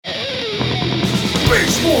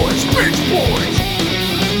Boys, Bitch Boys.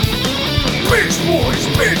 Bitch Boys,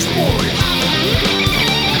 Bitch Boys.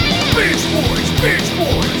 Bitch Boys, Bitch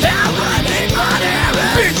Boys.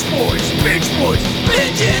 Bitch Boys, Bitch Boys.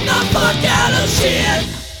 Bitching the fuck out of shit.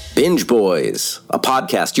 Binge Boys, a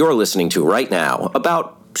podcast you're listening to right now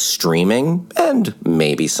about streaming and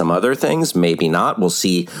maybe some other things, maybe not. We'll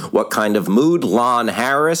see what kind of mood Lon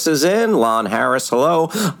Harris is in. Lon Harris,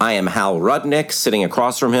 hello. I am Hal Rudnick, sitting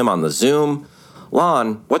across from him on the Zoom.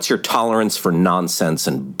 Lon, what's your tolerance for nonsense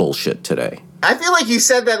and bullshit today? I feel like you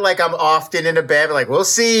said that like I'm often in a band, like we'll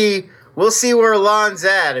see where Lon's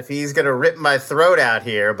at if he's gonna rip my throat out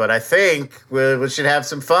here. But I think we should have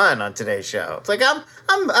some fun on today's show. It's like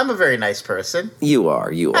I'm a very nice person. You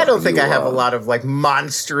are. I don't think I have a lot of like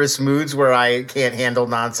monstrous moods where I can't handle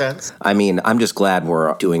nonsense. I mean, I'm just glad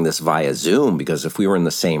we're doing this via Zoom, because if we were in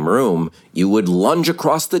the same room, you would lunge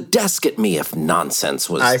across the desk at me if nonsense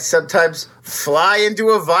was... I sometimes fly into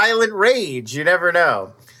a violent rage. You never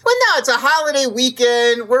know. Well, no, it's a holiday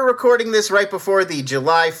weekend. We're recording this right before the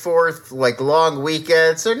July 4th, like, long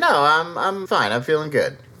weekend. So, no, I'm fine. I'm feeling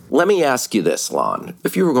good. Let me ask you this, Lon.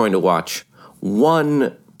 If you were going to watch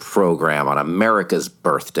one program on America's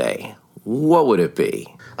birthday, what would it be?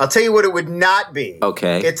 I'll tell you what it would not be.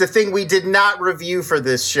 Okay. It's a thing we did not review for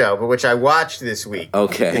this show, but which I watched this week.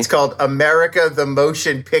 Okay. It's called America the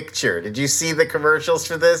Motion Picture. Did you see the commercials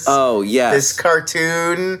for this? Oh, yes. This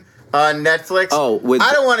cartoon on Netflix. Oh,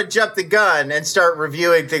 I don't want to jump the gun and start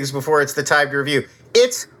reviewing things before it's the time to review.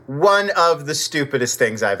 It's one of the stupidest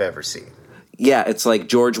things I've ever seen. Yeah, it's like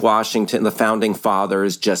George Washington, the founding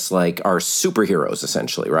fathers, just like are superheroes,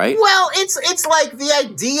 essentially, right? Well, it's like the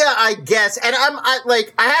idea, I guess, and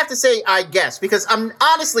I have to say I guess, because I'm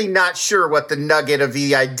honestly not sure what the nugget of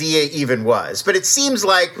the idea even was. But it seems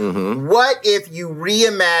like, what if you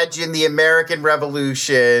reimagine the American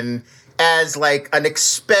Revolution as like an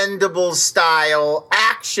Expendables style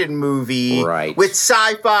action movie, right, with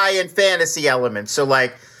sci-fi and fantasy elements? So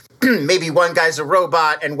like, maybe one guy's a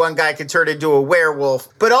robot and one guy can turn into a werewolf,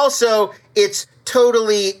 but also it's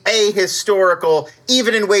totally ahistorical,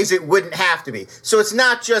 even in ways it wouldn't have to be. So it's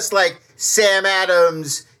not just like Sam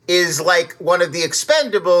Adams is like one of the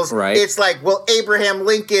Expendables. Right. It's like, well, Abraham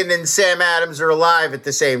Lincoln and Sam Adams are alive at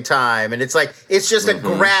the same time. And it's like, it's just a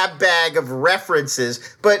grab bag of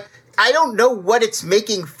references. But I don't know what it's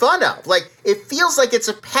making fun of. Like, it feels like it's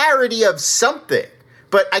a parody of something,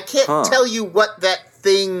 but I can't tell you what that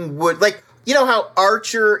thing would, like, you know how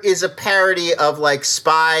Archer is a parody of like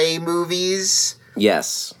spy movies?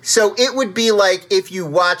 Yes. So it would be like if you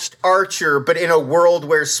watched Archer, but in a world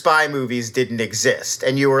where spy movies didn't exist.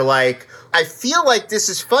 And you were like, I feel like this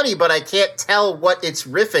is funny, but I can't tell what it's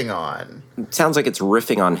riffing on. It sounds like it's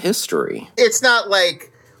riffing on history. It's not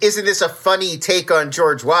like, isn't this a funny take on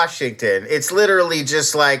George Washington? It's literally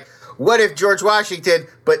just like, what if George Washington,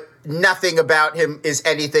 but nothing about him is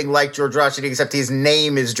anything like George Washington except his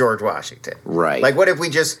name is George Washington. Right. Like, what if we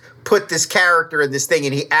just put this character in this thing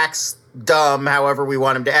and he acts dumb however we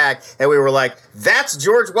want him to act, and we were like, that's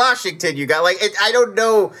George Washington, you got, like, I don't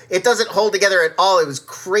know, it doesn't hold together at all. It was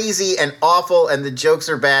crazy and awful, and the jokes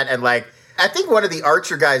are bad, and like, I think one of the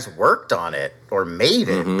Archer guys worked on it or made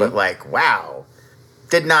it, but like, wow,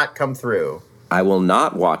 did not come through. I will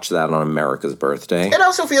not watch that on America's birthday. It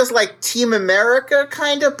also feels like Team America,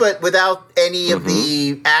 kind of, but without any of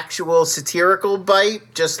the actual satirical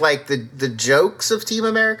bite, just like the jokes of Team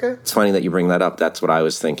America. It's funny that you bring that up. That's what I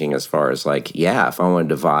was thinking as far as like, yeah, if I wanted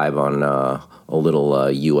to vibe on a little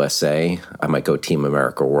USA, I might go Team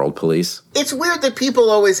America World Police. It's weird that people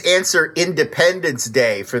always answer Independence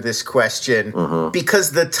Day for this question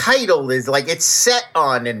because the title is like, it's set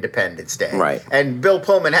on Independence Day. Right. And Bill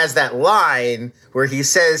Pullman has that line where he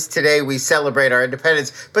says, today we celebrate our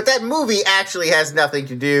independence. But that movie actually has nothing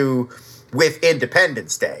to do with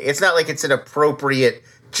Independence Day. It's not like it's an appropriate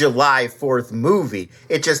July 4th movie.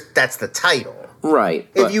 It just, that's the title. Right.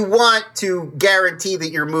 If you want to guarantee that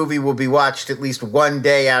your movie will be watched at least one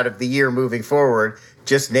day out of the year moving forward,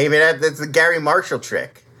 just name it. That's the Gary Marshall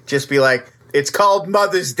trick. Just be like, it's called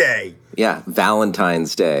Mother's Day. Yeah,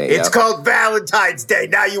 Valentine's Day. It's called Valentine's Day.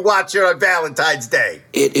 Now you watch it on Valentine's Day.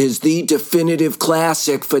 It is the definitive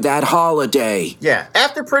classic for that holiday. Yeah.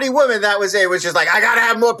 After Pretty Woman, that was it. It was just like, I gotta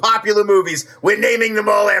have more popular movies. We're naming them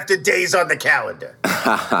all after days on the calendar.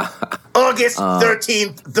 August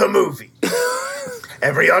 13th, the movie.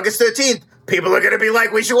 Every August 13th, people are gonna be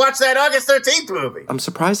like, we should watch that August 13th movie. I'm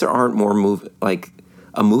surprised there aren't more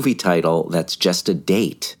a movie title that's just a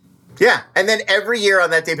date. Yeah, and then every year on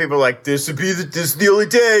that day, people are like, this is the only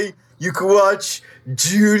day you can watch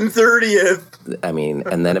June 30th. I mean,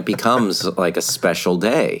 and then it becomes like a special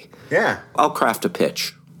day. Yeah. I'll craft a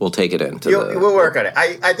pitch. We'll take it into We'll work on it.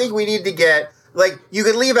 I think we need to get, like, you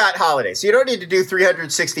could leave out holidays. So you don't need to do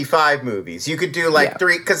 365 movies. You could do, like,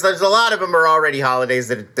 3, because there's a lot of them are already holidays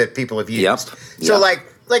that people have used. Yep. So, like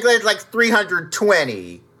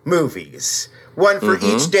 320 movies. One for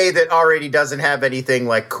each day that already doesn't have anything,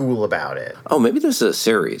 like, cool about it. Oh, maybe this is a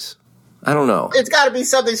series. I don't know. It's got to be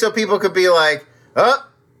something so people could be like, oh,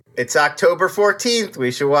 it's October 14th. We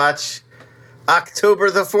should watch October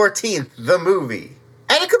the 14th, the movie.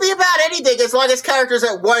 And it could be about anything as long as characters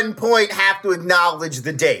at one point have to acknowledge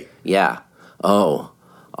the date. Yeah. Oh,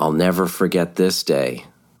 I'll never forget this day.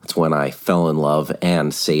 It's when I fell in love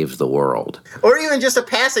and saved the world. Or even just a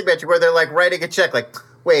passing mention where they're like writing a check, like,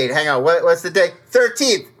 wait, hang on, what's the date?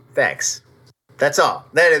 13th. Thanks. That's all.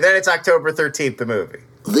 Then it's October 13th, the movie.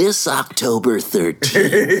 This October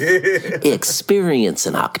 13th, experience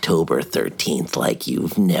an October 13th like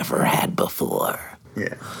you've never had before.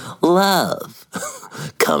 Yeah. Love,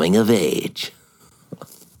 coming of age,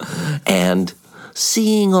 and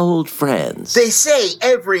seeing old friends. They say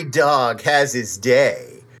every dog has his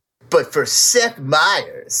day, but for Seth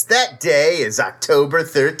Meyers, that day is October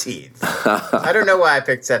 13th. I don't know why I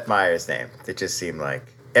picked Seth Meyers' name. It just seemed like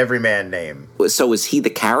everyman name. So is he the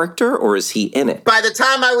character or is he in it? By the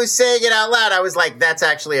time I was saying it out loud, I was like, that's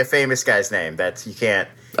actually a famous guy's name. You can't.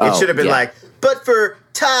 It should have been like, but for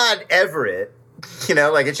Todd Everett,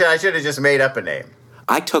 like I should have just made up a name.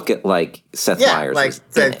 I took it like Seth Meyers like was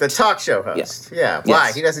in the talk show host. Yeah. Why?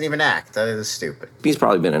 Yes. He doesn't even act. That is stupid. He's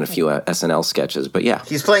probably been in a few SNL sketches, but yeah.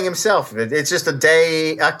 He's playing himself. It's just a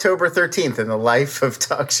day, October 13th, in the life of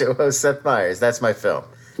talk show host Seth Meyers. That's my film.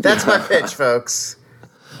 That's my pitch, folks.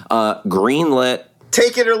 Greenlit.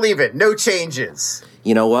 Take it or leave it. No changes.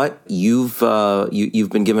 You know what? You've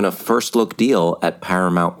been given a first look deal at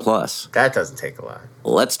Paramount Plus. That doesn't take a lot.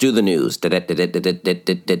 Let's do the news.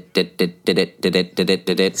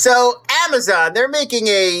 So Amazon, they're making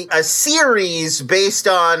a series based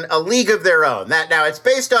on A League of Their Own. Now it's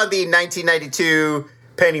based on the 1992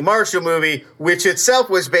 Penny Marshall movie, which itself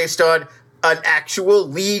was based on an actual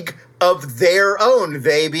league of their own,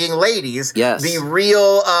 they being ladies. Yes. The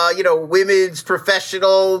real, women's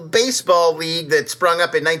professional baseball league that sprung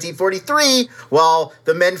up in 1943 while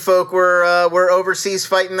the menfolk were overseas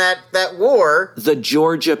fighting that war. The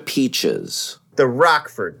Georgia Peaches. The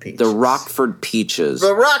Rockford Peaches. The Rockford Peaches.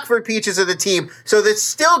 The Rockford Peaches are the team. So it's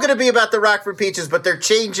still going to be about the Rockford Peaches, but they're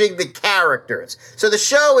changing the characters. So the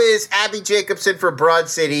show is Abby Jacobson for Broad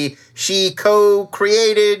City. She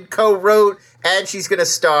co-created, co-wrote, and she's going to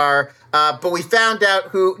star. But we found out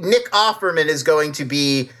who Nick Offerman is going to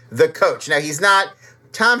be the coach. Now, he's not.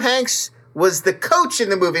 Tom Hanks was the coach in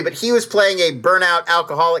the movie, but he was playing a burnout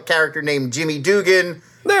alcoholic character named Jimmy Dugan.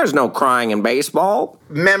 There's no crying in baseball.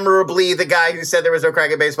 Memorably, the guy who said there was no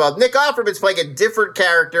crying in baseball. Nick Offerman's playing a different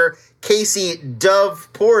character, Casey Dove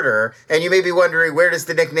Porter. And you may be wondering, where does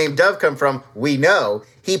the nickname Dove come from? We know.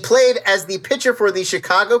 He played as the pitcher for the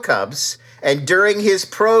Chicago Cubs. And during his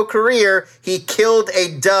pro career, he killed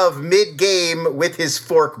a dove mid-game with his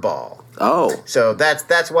forkball. Oh. So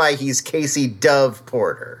that's why he's Casey Dove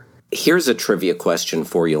Porter. Here's a trivia question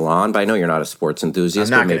for you, Lon, but I know you're not a sports enthusiast,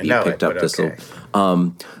 I'm not but maybe you picked up this okay.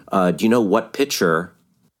 little. Do you know what pitcher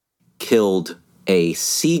killed a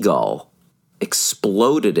seagull,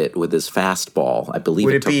 exploded it with his fastball? I believe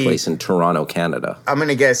it took place in Toronto, Canada. I'm going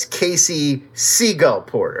to guess Casey Seagull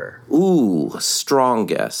Porter. Ooh, strong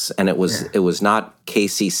guess. And it was not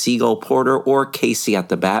Casey Seagull Porter or Casey at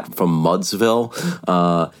the bat from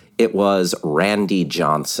Mudsville. It was Randy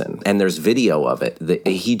Johnson. And there's video of it.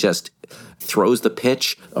 He just throws the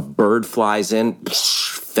pitch, a bird flies in,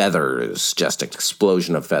 feathers, just an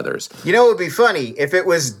explosion of feathers. You know, it would be funny if it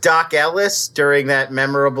was Doc Ellis during that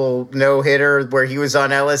memorable no-hitter where he was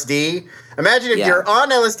on LSD. Imagine if you're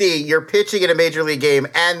on LSD, you're pitching in a major league game,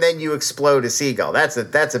 and then you explode a seagull. That's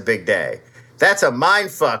a big day. That's a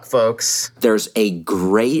mind fuck, folks. There's a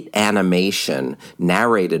great animation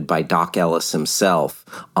narrated by Doc Ellis himself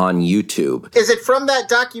on YouTube. Is it from that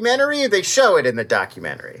documentary, or they show it in the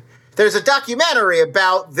documentary? There's a documentary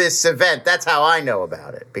about this event. That's how I know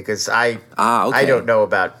about it, because I don't know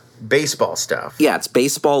about baseball stuff. Yeah, it's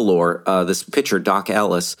baseball lore. This pitcher, Doc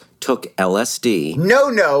Ellis, took LSD.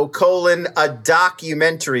 A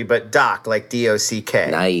documentary, but doc, like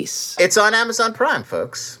D-O-C-K. Nice. It's on Amazon Prime,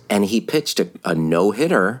 folks. And he pitched a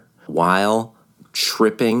no-hitter while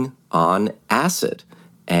tripping on acid.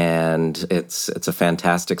 And it's a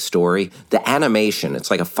fantastic story. The animation,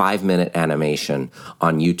 it's like a 5-minute animation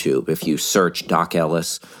on YouTube. If you search Doc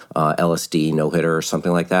Ellis, LSD, no-hitter, or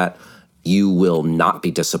something like that, You will not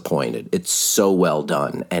be disappointed. It's so well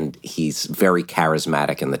done, and he's very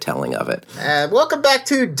charismatic in the telling of it. Welcome back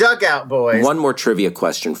to Dugout Boys. One more trivia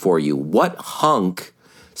question for you. What hunk,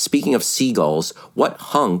 speaking of seagulls, what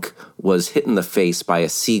hunk was hit in the face by a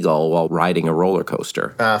seagull while riding a roller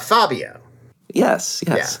coaster? Fabio. Yes.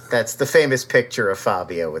 Yeah, that's the famous picture of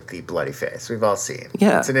Fabio with the bloody face. We've all seen.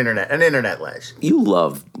 Yeah. It's an internet legend. You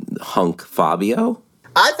love hunk Fabio.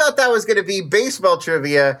 I thought that was going to be baseball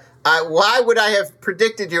trivia. Why would I have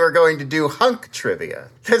predicted you were going to do hunk trivia?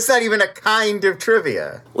 That's not even a kind of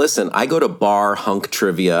trivia. Listen, I go to bar hunk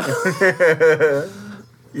trivia.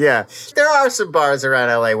 Yeah. There are some bars around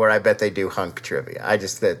LA where I bet they do hunk trivia.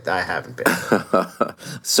 I haven't been.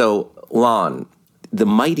 So, Lon, the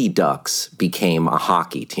Mighty Ducks became a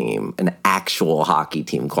hockey team, an actual hockey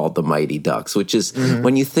team called the Mighty Ducks, which is,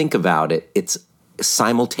 when you think about it, it's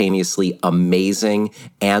simultaneously amazing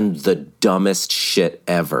and the dumbest shit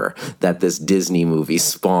ever that this Disney movie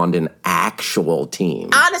spawned an actual team.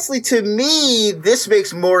 Honestly, to me, this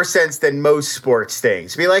makes more sense than most sports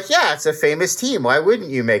things. Be like, yeah, it's a famous team. Why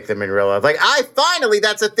wouldn't you make them in real life? Like,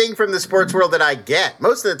 that's a thing from the sports world that I get.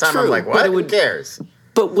 Most of the time, True, I'm like, what? Who cares?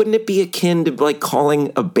 But wouldn't it be akin to like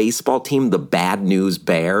calling a baseball team the Bad News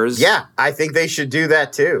Bears? Yeah, I think they should do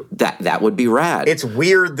that too. That would be rad. It's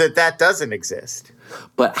weird that doesn't exist.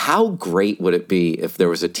 But how great would it be if there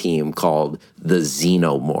was a team called the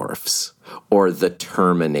Xenomorphs or the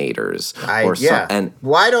Terminators?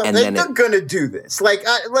 They're going to do this. Like,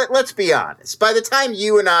 let's be honest. By the time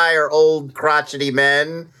you and I are old crotchety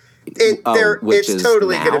men, it's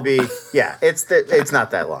totally going to be, it's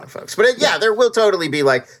not that long, folks. But there will totally be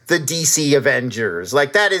like the DC Avengers.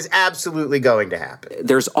 Like that is absolutely going to happen.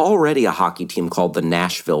 There's already a hockey team called the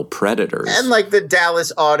Nashville Predators. And like the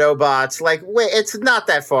Dallas Autobots. Like, wait, it's not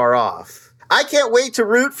that far off. I can't wait to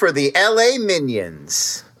root for the LA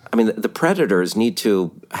Minions. I mean, the Predators need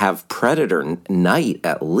to have Predator Night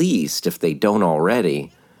at least if they don't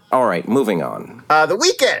already. All right, moving on. The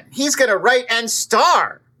Weeknd, he's going to write and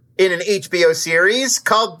star in an HBO series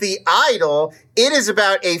called The Idol. It is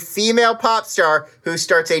about a female pop star who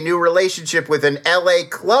starts a new relationship with an LA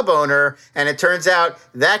club owner, and it turns out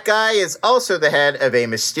that guy is also the head of a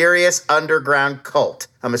mysterious underground cult.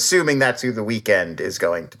 I'm assuming that's who The Weeknd is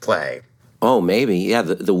going to play. Oh, maybe. Yeah,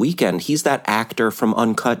 the Weeknd, he's that actor from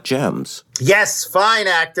Uncut Gems. Yes, fine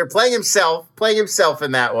actor. Playing himself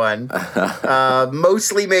in that one.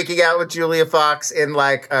 Mostly making out with Julia Fox in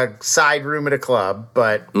like a side room at a club.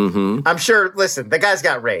 But I'm sure, listen, the guy's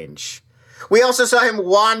got range. We also saw him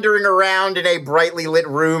wandering around in a brightly lit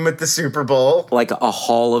room at the Super Bowl. Like a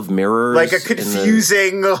hall of mirrors. Like a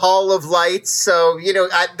confusing hall of lights. So,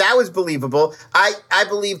 that was believable. I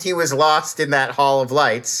believed he was lost in that hall of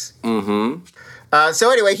lights.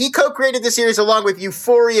 So anyway, he co-created the series along with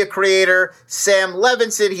Euphoria creator Sam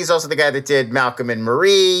Levinson. He's also the guy that did Malcolm and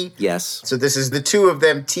Marie. Yes. So this is the two of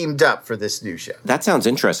them teamed up for this new show. That sounds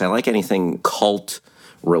interesting. I like anything cult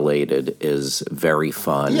related is very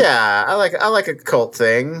fun. Yeah, I like a cult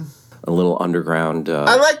thing. A little underground.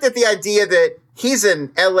 I like that the idea that he's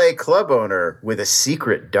an LA club owner with a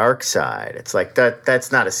secret dark side. It's like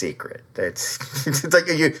that's not a secret. It's like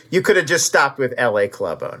you could have just stopped with LA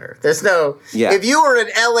club owner. There's no If you were an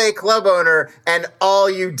LA club owner and all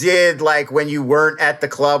you did like when you weren't at the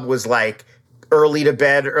club was like early to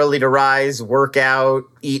bed, early to rise, work out,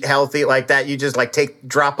 eat healthy like that. You just like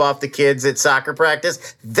drop off the kids at soccer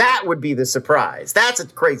practice. That would be the surprise. That's a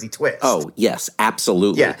crazy twist. Oh, yes,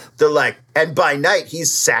 absolutely. Yeah. They're like, and by night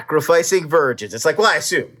he's sacrificing virgins. It's like, well, I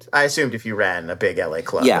assumed if you ran a big LA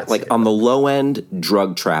club. Yeah, like on the low end,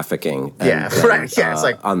 drug trafficking. Right. Yeah, it's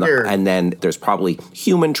like and then there's probably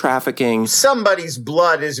human trafficking. Somebody's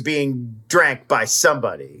blood is being drank by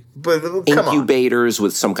somebody. But incubators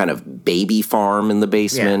with some kind of baby farm in the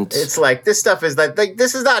basement. Yeah, it's like this stuff is like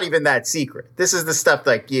this is not even that secret. This is the stuff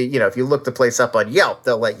like you know if you look the place up on Yelp,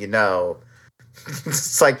 they'll let you know.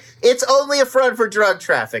 It's like it's only a front for drug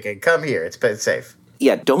trafficking. Come here, it's safe.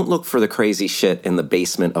 Yeah, don't look for the crazy shit in the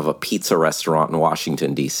basement of a pizza restaurant in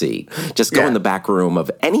Washington, D.C. Just go in the back room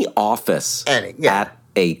of any office at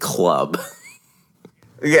a club.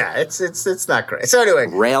 Yeah, it's not great. So anyway,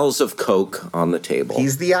 rails of coke on the table.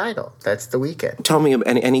 He's the idol. That's the Weeknd. Tell me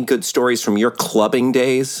any good stories from your clubbing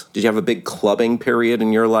days. Did you have a big clubbing period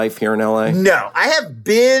in your life here in LA? No, I have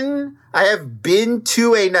been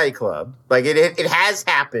to a nightclub. Like it has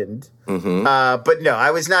happened. Mm-hmm. But no,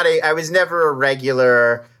 I was never a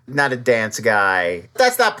regular. not a dance guy.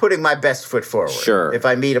 That's not putting my best foot forward. Sure. If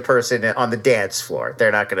I meet a person on the dance floor,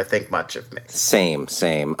 they're not going to think much of me. Same.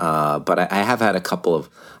 But I have had a couple of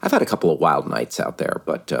wild nights out there.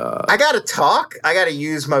 But I got to talk. I got to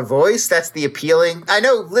use my voice. That's the appealing. I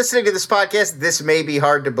know listening to this podcast, this may be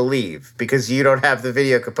hard to believe because you don't have the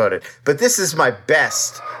video component. But this is my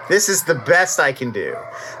best. This is the best I can do.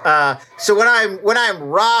 So when I'm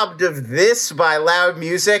robbed of this by loud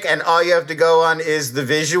music and all you have to go on is the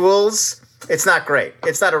visuals, it's not great.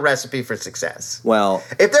 It's not a recipe for success. Well,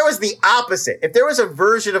 if there was the opposite, if there was a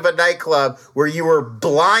version of a nightclub where you were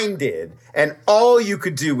blinded and all you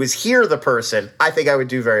could do was hear the person, I think I would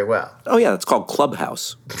do very well. oh yeah, it's called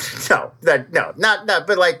Clubhouse. No, not,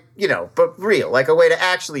 but like, but real, like a way to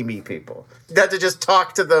actually meet people. Not to just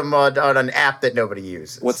talk to them on an app that nobody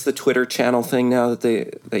uses. What's the Twitter channel thing now that you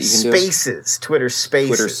can do? Spaces. Twitter Spaces.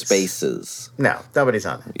 Twitter Spaces. No, nobody's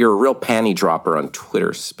on that. You're a real panty dropper on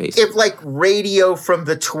Twitter Spaces. If like radio from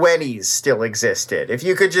the 20s still existed, if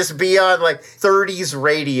you could just be on like 30s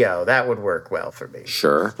radio, that would work well for me.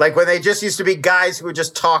 Sure. Like when they just used to be guys who would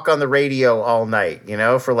just talk on the radio all night,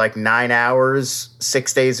 for like 9 hours,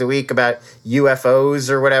 6 days a week about UFOs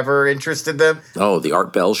or whatever interested them. Oh, the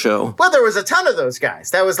Art Bell Show? Well, there was a ton of those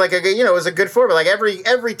guys. That was like it was a good formula. Like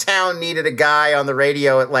every town needed a guy on the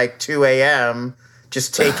radio at like 2 a.m.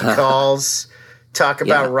 just taking calls, talk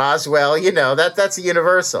about Roswell. That's a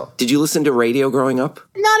universal. Did you listen to radio growing up?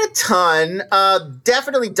 Not a ton.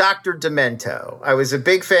 Definitely Dr. Demento. I was a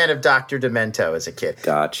big fan of Dr. Demento as a kid.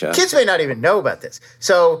 Gotcha. Kids may not even know about this.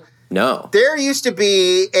 So No. there used to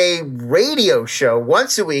be a radio show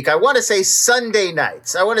once a week. I want to say Sunday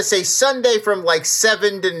nights. I want to say Sunday from like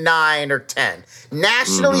 7 to 9 or 10.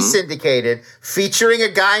 Nationally syndicated, featuring a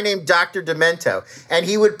guy named Dr. Demento. And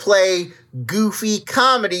he would play goofy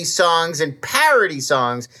comedy songs and parody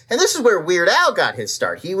songs. And this is where Weird Al got his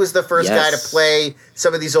start. He was the first guy to play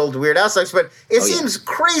some of these old Weird Al songs. But it seems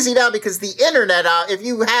crazy now because the internet, if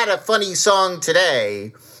you had a funny song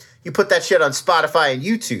today, you put that shit on Spotify and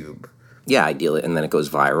YouTube. Yeah, ideally, and then it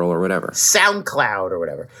goes viral or whatever. SoundCloud or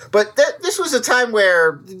whatever. But this was a time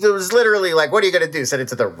where there was literally like, what are you going to do? Send it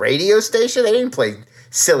to the radio station? They didn't play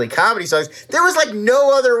silly comedy songs. There was like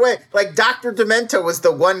no other way. Like Dr. Demento was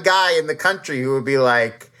the one guy in the country who would be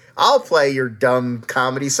like, I'll play your dumb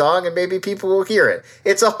comedy song and maybe people will hear it.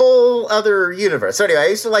 It's a whole other universe. So anyway, I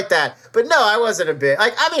used to like that. But no, I wasn't a bit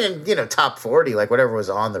like, top 40, like whatever was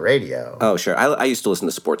on the radio. Oh, sure. I used to listen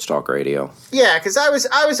to sports talk radio. Yeah, because I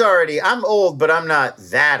was already, I'm old, but I'm not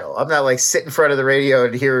that old. I'm not like sit in front of the radio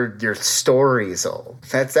and hear your stories old.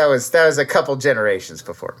 That was a couple generations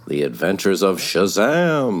before. The Adventures of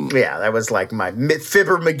Shazam. Yeah, that was like my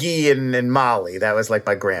Fibber McGee and Molly. That was like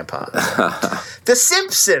my grandpa. The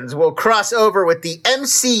Simpsons will cross over with the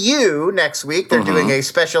MCU next week. They're doing a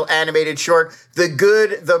special animated short, The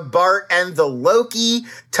Good, the Bart, and the Loki.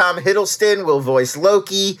 Tom Hiddleston will voice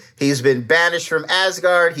Loki. He's been banished from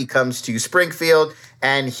Asgard. He comes to Springfield,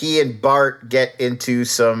 and he and Bart get into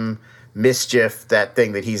some mischief, that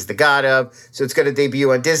thing that he's the god of. So it's going to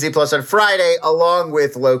debut on Disney Plus on Friday, along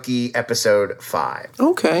with Loki episode 5.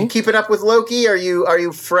 Okay. Keeping up with Loki? Are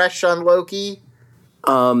you fresh on Loki?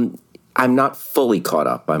 I'm not fully caught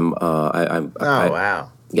up.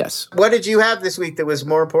 Wow. Yes. What did you have this week that was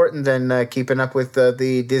more important than keeping up with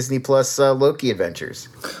the Disney Plus Loki adventures?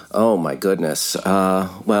 Oh, my goodness.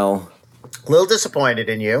 Well, a little disappointed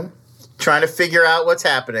in you. Trying to figure out what's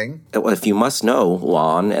happening. If you must know,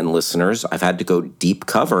 Lon and listeners, I've had to go deep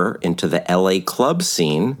cover into the LA club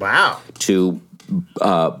scene. Wow. To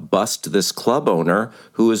bust this club owner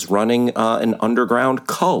who is running an underground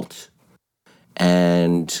cult.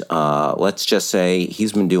 And let's just say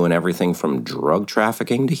he's been doing everything from drug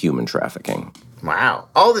trafficking to human trafficking. Wow.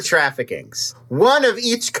 All the traffickings. One of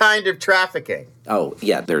each kind of trafficking. Oh,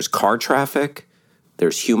 yeah. There's car traffic.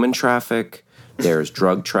 There's human traffic. There's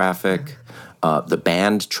drug traffic. The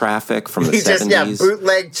band Traffic from the 70s.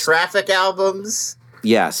 Bootleg Traffic albums.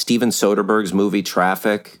 Yeah, Steven Soderbergh's movie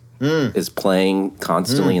Traffic is playing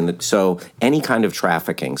constantly so any kind of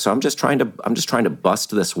trafficking. So I'm just trying to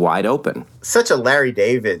bust this wide open. Such a Larry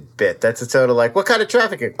David bit. That's a total like, what kind of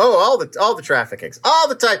trafficking? Oh, all the traffickings. All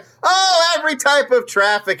the time. Oh, every type of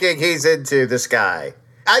trafficking he's into, this guy.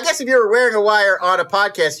 I guess if you were wearing a wire on a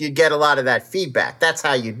podcast, you'd get a lot of that feedback. That's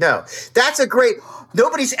how you'd know. That's a great...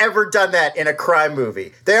 Nobody's ever done that in a crime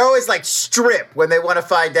movie. They always like strip when they want to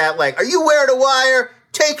find out, like, are you wearing a wire?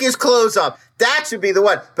 Take his clothes off. That should be the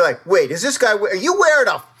one. Be like, wait, is this guy... Are you wearing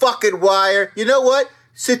a fucking wire? You know what?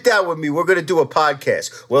 Sit down with me. We're going to do a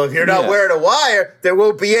podcast. Well, if you're not wearing a wire, there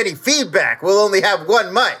won't be any feedback. We'll only have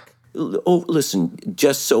one mic. Oh, listen,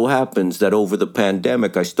 just so happens that over the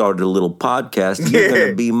pandemic, I started a little podcast. You're going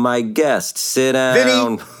to be my guest. Sit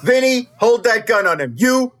down. Vinny, hold that gun on him.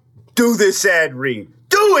 You do this ad read.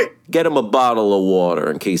 Do it! Get him a bottle of water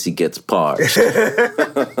in case he gets parched.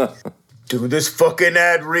 Do this fucking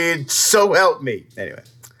ad read, so help me. Anyway.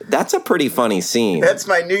 That's a pretty funny scene. That's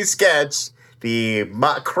my new sketch. The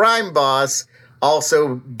crime boss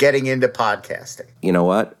also getting into podcasting. You know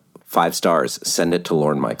what? 5 stars. Send it to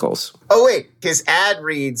Lorne Michaels. Oh, wait. His ad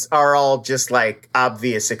reads are all just like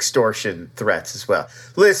obvious extortion threats as well.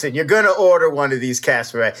 Listen, you're going to order one of these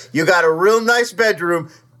Casper. You got a real nice bedroom.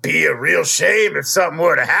 Be a real shame if something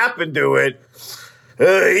were to happen to it.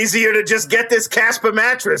 Easier to just get this Casper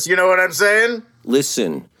mattress. You know what I'm saying?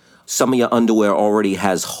 Listen, some of your underwear already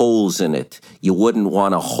has holes in it. You wouldn't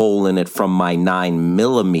want a hole in it from my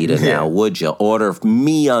 9mm now, would you? Order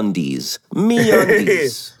MeUndies.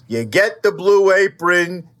 MeUndies. You get the Blue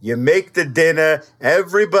Apron, you make the dinner,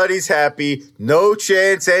 everybody's happy, no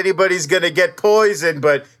chance anybody's going to get poisoned,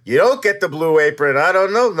 but you don't get the Blue Apron. I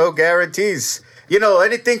don't know, no guarantees. You know,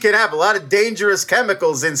 anything can happen. A lot of dangerous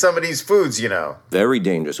chemicals in some of these foods, you know. Very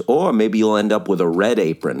dangerous. Or maybe you'll end up with a red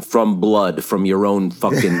apron from blood, from your own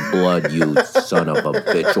fucking blood, you son of a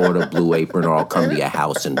bitch. Order Blue Apron or I'll come to your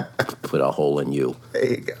house and put a hole in you. There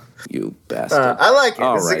you go. You bastard. I like it.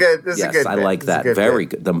 All This right. is a good. This is a good. I bit. like This is a that. good Very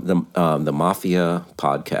bit. good. The Mafia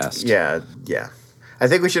podcast. Yeah. I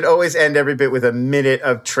think we should always end every bit with a minute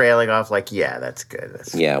of trailing off. Like, yeah, that's good.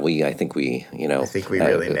 Yeah, I think we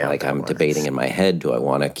really nailed like that I'm one. debating in my head, do I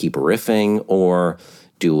want to keep riffing or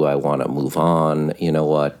do I want to move on? You know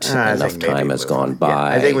what? I Enough think maybe time has move gone on. by.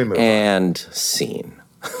 Yeah, I think we move on. And scene.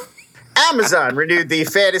 Amazon renewed the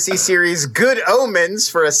fantasy series Good Omens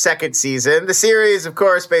for a second season. The series, of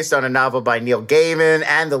course, based on a novel by Neil Gaiman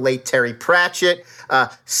and the late Terry Pratchett.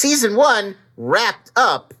 Season 1 wrapped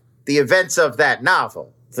up the events of that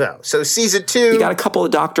novel, though. So season 2... You got a couple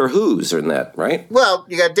of Doctor Who's in that, right? Well,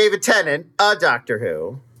 you got David Tennant, a Doctor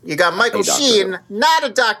Who. You got Michael Doctor Sheen, Who. Not a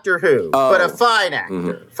Doctor Who, but a fine actor.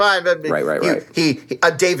 Mm-hmm. Fine, but Right. He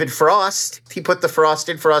David Frost. He put the Frost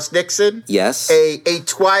in Frost Nixon. Yes. A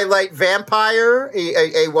Twilight vampire,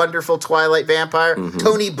 a wonderful Twilight vampire. Mm-hmm.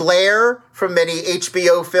 Tony Blair from many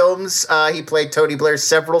HBO films. He played Tony Blair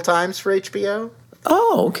several times for HBO.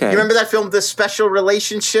 Oh, okay. You remember that film, The Special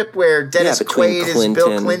Relationship, where Dennis between Quaid is Bill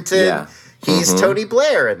Clinton. Clinton? Yeah. He's Tony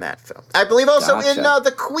Blair in that film. I believe also in Gotcha.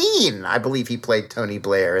 The Queen. I believe he played Tony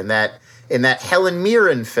Blair in that Helen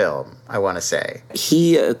Mirren film, I want to say.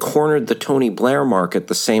 He cornered the Tony Blair market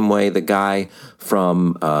the same way the guy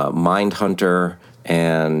from Mindhunter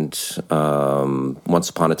and Once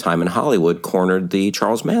Upon a Time in Hollywood cornered the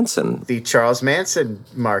Charles Manson. The Charles Manson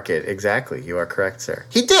market, exactly. You are correct, sir.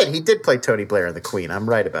 He did play Tony Blair in The Queen. I'm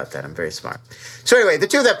right about that. I'm very smart. So anyway, the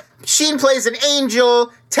two of them, Sheen plays an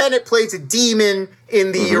angel, Tennant plays a demon.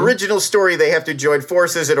 In the original story, they have to join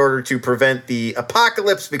forces in order to prevent the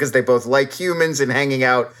apocalypse because they both like humans and hanging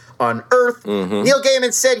out on Earth. Neil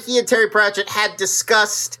Gaiman said he and Terry Pratchett had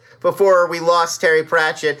discussed before we lost Terry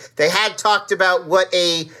Pratchett. They had talked about what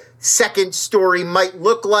a second story might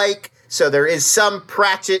look like. So there is some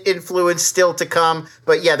Pratchett influence still to come.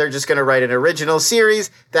 But yeah, they're just going to write an original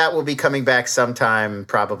series. That will be coming back sometime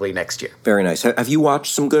probably next year. Very nice. Have you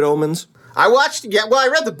watched some Good Omens? I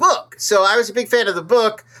read the book. So I was a big fan of the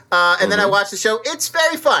book. And then I watched the show. It's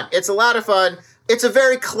very fun. It's a lot of fun. It's a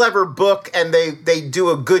very clever book, and they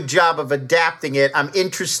do a good job of adapting it. I'm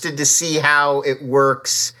interested to see how it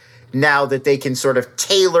works now that they can sort of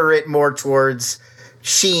tailor it more towards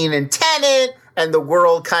Sheen and Tennant and the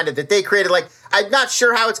world kind of that they created. Like, I'm not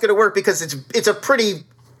sure how it's going to work because it's a pretty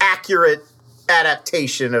accurate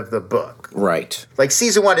adaptation of the book. Right. Like,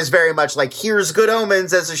 season 1 is very much like, here's Good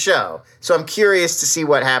Omens as a show. So I'm curious to see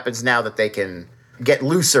what happens now that they can get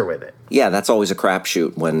looser with it. Yeah, that's always a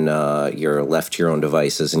crapshoot when you're left to your own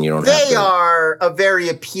devices and you don't have They are a very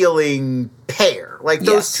appealing pair. Like,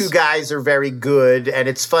 those Yes. two guys are very good, and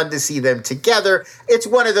it's fun to see them together. It's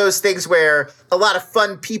one of those things where a lot of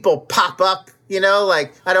fun people pop up, you know?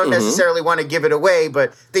 Like, I don't necessarily want to give it away,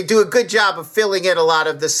 but they do a good job of filling in a lot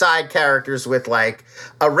of the side characters with, like,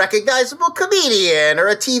 a recognizable comedian or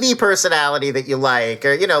a TV personality that you like,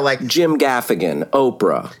 or, you know, like... Jim Gaffigan,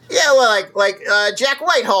 Oprah. Yeah, well, like Jack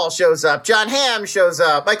Whitehall shows up, John Hamm shows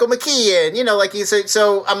up, Michael McKean, you know, like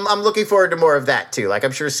so I'm looking forward to more of that too. Like,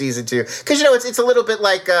 I'm sure season 2, because you know it's a little bit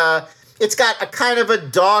like it's got a kind of a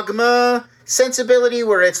Dogma sensibility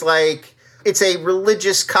where it's like it's a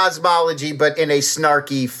religious cosmology, but in a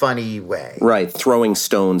snarky, funny way. Right, throwing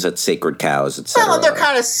stones at sacred cows, etc. Well, they're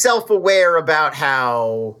kind of self-aware about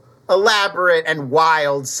how elaborate and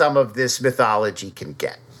wild some of this mythology can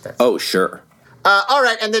get. Oh, sure. All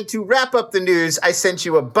right, and then to wrap up the news, I sent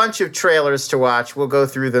you a bunch of trailers to watch. We'll go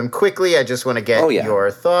through them quickly. I just want to get your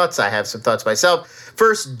thoughts. I have some thoughts myself.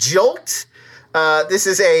 First, Jolt. This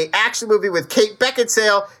is a action movie with Kate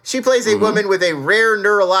Beckinsale. She plays a woman with a rare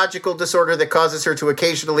neurological disorder that causes her to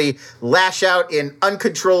occasionally lash out in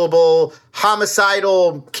uncontrollable,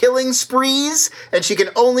 homicidal killing sprees, and she can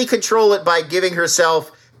only control it by giving herself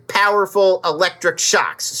powerful electric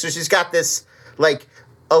shocks. So she's got this, like,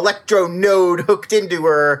 electro node hooked into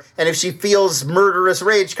her, and if she feels murderous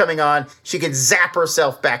rage coming on, she can zap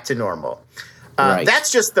herself back to normal. Right.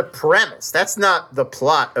 That's just the premise. That's not the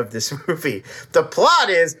plot of this movie. The plot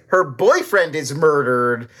is her boyfriend is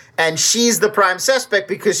murdered, and she's the prime suspect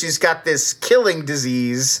because she's got this killing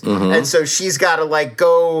disease, and so she's got to, like,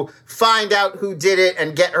 go find out who did it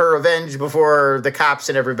and get her revenge before the cops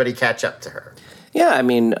and everybody catch up to her. Yeah, I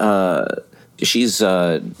mean, she's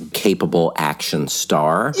a capable action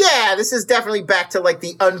star. Yeah, this is definitely back to, like,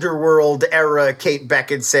 the underworld era Kate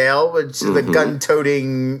Beckinsale, which the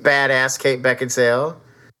gun-toting badass Kate Beckinsale.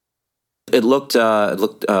 It looked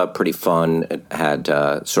pretty fun. It had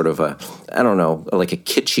sort of a, I don't know, like a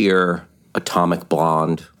kitschier Atomic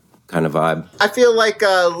Blonde kind of vibe. I feel like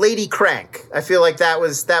Lady Crank. I feel like that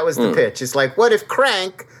was the pitch. It's like, what if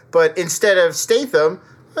Crank, but instead of Statham,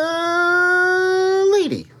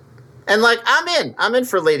 lady. And, like, I'm in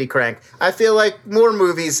for Lady Crank. I feel like more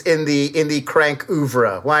movies in the Crank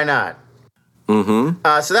oeuvre. Why not?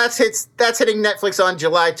 So that's hitting Netflix on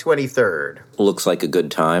July 23rd. Looks like a good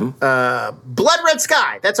time. Blood Red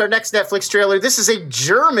Sky. That's our next Netflix trailer. This is a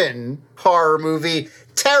German horror movie.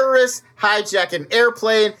 Terrorists hijack an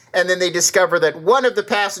airplane, and then they discover that one of the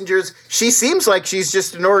passengers, she seems like she's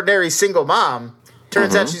just an ordinary single mom.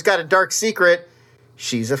 Turns out she's got a dark secret.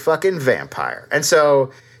 She's a fucking vampire. And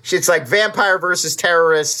so it's like vampire versus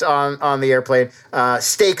terrorists on the airplane.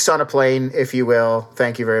 Stakes on a plane, if you will.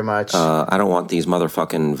 Thank you very much. I don't want these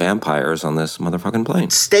motherfucking vampires on this motherfucking plane.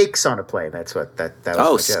 Stakes on a plane. That's what that was.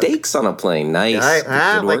 Oh, stakes on a plane. Nice.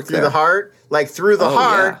 Right? Like through the heart. Like through the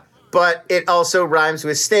heart, but it also rhymes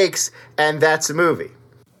with stakes, and that's a movie.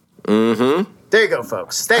 There you go,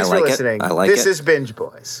 folks. Thanks for listening. This is Binge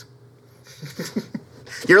Boys.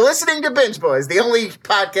 You're listening to Binge Boys, the only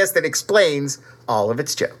podcast that explains all of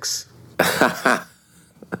its jokes.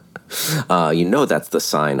 You know that's the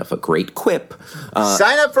sign of a great quip.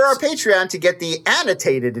 Sign up for our Patreon to get the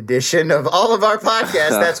annotated edition of all of our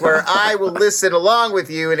podcasts. That's where I will listen along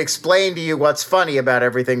with you and explain to you what's funny about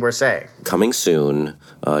everything we're saying. Coming soon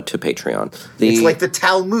to Patreon. It's like the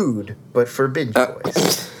Talmud, but for Binge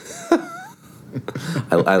Boys.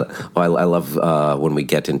 I love when we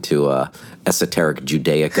get into esoteric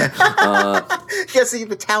Judaica. See,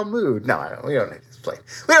 the Talmud. No, we don't need to explain.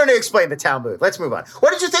 We don't need to explain the Talmud. Let's move on.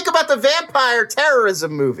 What did you think about the vampire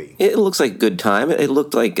terrorism movie? It looks like a good time. It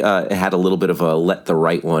looked like it had a little bit of a let the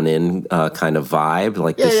right one in kind of vibe.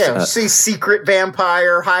 Like See, secret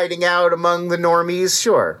vampire hiding out among the normies.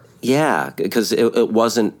 Sure. Yeah, because it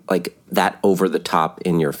wasn't like that over the top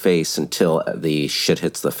in your face until the shit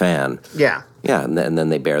hits the fan. Yeah. Yeah, and then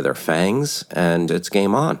they bare their fangs, and it's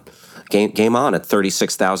game on. Game on at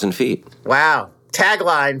 36,000 feet. Wow.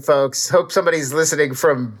 Tagline, folks. Hope somebody's listening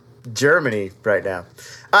from Germany right now.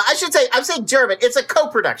 I should say, I'm saying German. It's a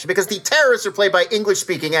co-production because the terrorists are played by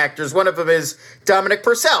English-speaking actors. One of them is Dominic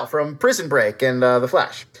Purcell from Prison Break and The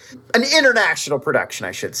Flash. An international production,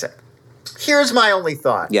 I should say. Here's my only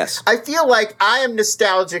thought. Yes. I feel like I am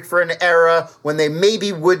nostalgic for an era when they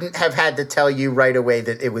maybe wouldn't have had to tell you right away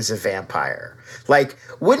that it was a vampire. Like,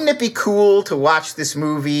 wouldn't it be cool to watch this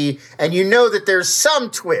movie and you know that there's some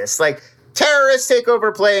twist? Like, terrorists take over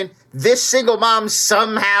a plane. This single mom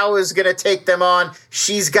somehow is going to take them on.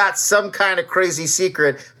 She's got some kind of crazy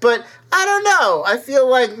secret. But I don't know. I feel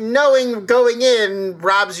like knowing going in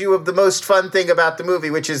robs you of the most fun thing about the movie,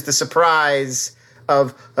 which is the surprise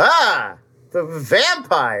of, the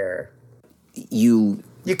vampire. You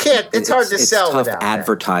can't. It's hard to sell tough without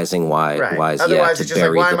advertising wise. Otherwise, to it's just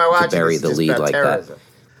bury the lead like terrorism.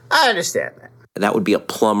 that. I understand that. That would be a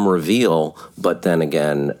plum reveal, but then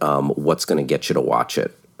again, what's going to get you to watch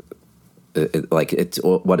it?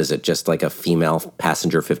 What is it? Just like a female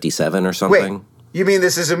passenger 57 or something? Wait, you mean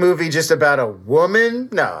this is a movie just about a woman?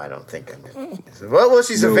 No, I don't think. Well,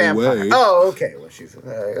 she's a vampire. Way. Oh, okay. Well, she's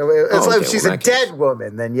if she's a dead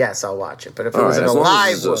woman, then yes, I'll watch it. But if it was an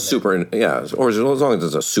alive woman, or as long as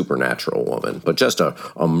it's a supernatural woman, but just a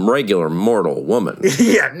regular mortal woman.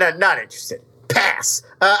 Yeah, not interested. Pass.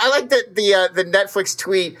 I like that the Netflix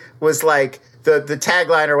tweet was like the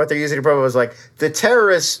tagline or what they're using to promote was like the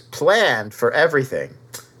terrorists planned for everything,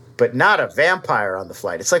 but not a vampire on the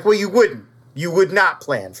flight. It's like, well, you wouldn't. You would not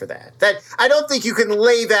plan for that. I don't think you can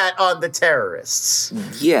lay that on the terrorists.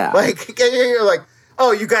 Yeah. Like, you're like,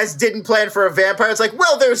 oh, you guys didn't plan for a vampire? It's like,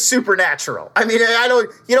 well, there's supernatural. I mean,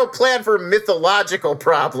 you don't plan for mythological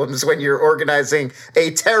problems when you're organizing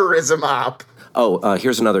a terrorism op. Oh,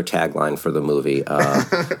 here's another tagline for the movie.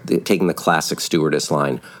 Taking the classic stewardess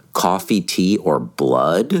line, coffee, tea, or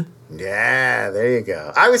blood? Yeah, there you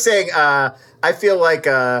go. I was saying, I feel like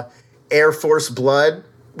Air Force Blood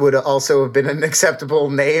would also have been an acceptable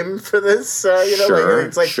name for this. Sure,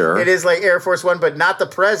 it's like sure. It is like Air Force One, but not the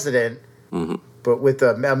president, but with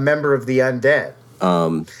a member of the undead.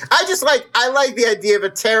 I like the idea of a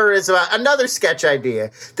terrorism. Another sketch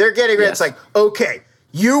idea. They're getting ready. Yes. It's like, okay,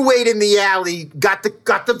 you wait in the alley, got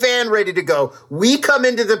the van ready to go. We come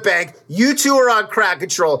into the bank. You two are on crowd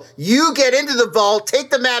control. You get into the vault, take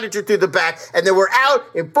the manager through the back, and then we're out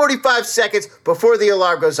in 45 seconds before the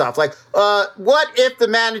alarm goes off. Like, what if the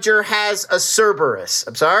manager has a Cerberus?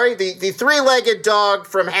 I'm sorry, the three-legged dog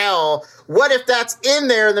from hell. What if that's in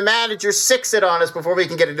there and the manager sicks it on us before we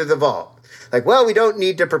can get into the vault? Like, well, we don't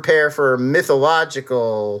need to prepare for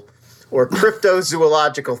mythological or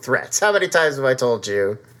cryptozoological threats. How many times have I told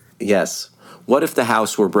you? Yes. What if the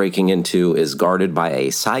house we're breaking into is guarded by a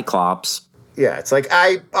cyclops? Yeah, it's like,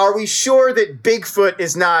 are we sure that Bigfoot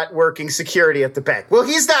is not working security at the bank? Well,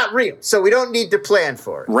 he's not real, so we don't need to plan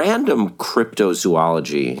for it. Random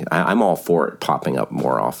cryptozoology. I'm all for it popping up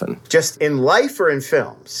more often. Just in life or in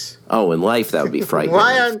films? Oh, in life, that would be frightening.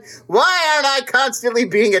 Why aren't I constantly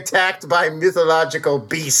being attacked by mythological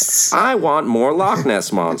beasts? I want more Loch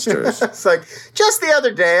Ness monsters. It's like, just the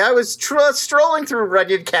other day, I was strolling through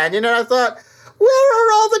Runyon Canyon, and I thought, where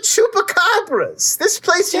are all the chupacabras? This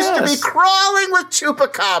place used to be crawling with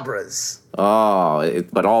chupacabras. Oh,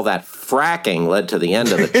 but all that fracking led to the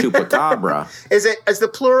end of the chupacabra. Is the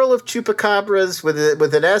plural of chupacabras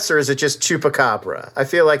with an S, or is it just chupacabra? I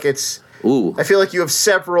feel like it's... Ooh. I feel like you have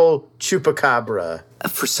several chupacabra.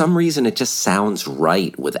 For some reason, it just sounds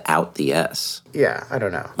right without the S. Yeah, I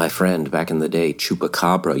don't know. My friend, back in the day,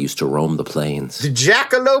 chupacabra used to roam the plains. The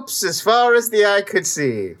jackalopes as far as the eye could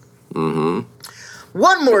see. Mm-hmm.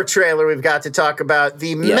 One more trailer we've got to talk about.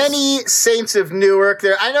 The Many Saints of Newark.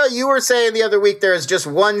 I know you were saying the other week there is just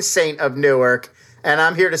one Saint of Newark, and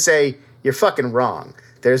I'm here to say you're fucking wrong.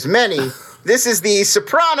 There's many. This is the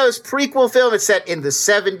Sopranos prequel film. It's set in the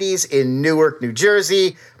 70s in Newark, New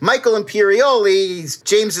Jersey. Michael Imperioli, he's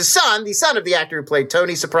James's son, the son of the actor who played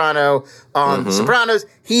Tony Soprano on The Sopranos.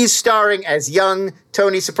 He's starring as young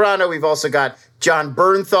Tony Soprano. We've also got John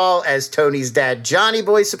Bernthal as Tony's dad, Johnny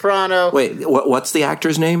Boy Soprano. Wait, what's the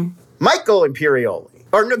actor's name? Michael Imperioli.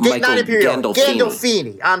 Or no, Michael not Imperioli.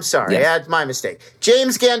 Gandolfini. I'm sorry. Yes. That's my mistake.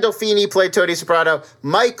 James Gandolfini played Tony Soprano.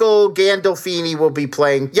 Michael Gandolfini will be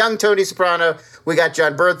playing young Tony Soprano. We got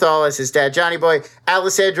John Bernthal as his dad, Johnny Boy.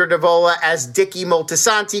 Alessandro Nivola as Dickie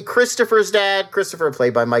Moltisanti, Christopher's dad. Christopher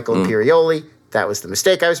played by Michael Imperioli. That was the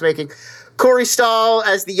mistake I was making. Corey Stahl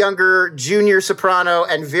as the younger junior soprano,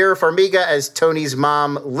 and Vera Farmiga as Tony's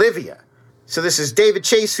mom, Livia. So this is David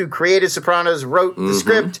Chase, who created Sopranos, wrote the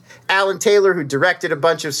script. Alan Taylor, who directed a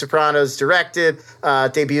bunch of Sopranos,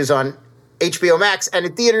 debuts on HBO Max and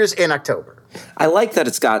in theaters in October. I like that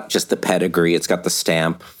it's got just the pedigree. It's got the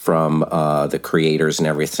stamp from the creators and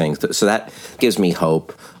everything. So that gives me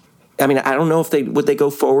hope. I mean, I don't know if would they go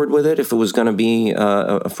forward with it if it was going to be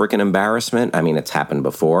a freaking embarrassment. I mean, it's happened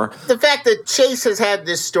before. The fact that Chase has had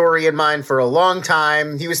this story in mind for a long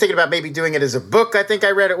time. He was thinking about maybe doing it as a book, I think I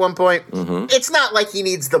read at one point. It's not like he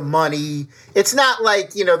needs the money. It's not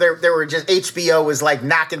like, there were just HBO was like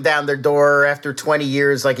knocking down their door after 20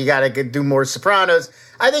 years, like you got to do more Sopranos.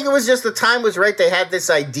 I think it was just the time was right. They had this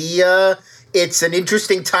idea. It's an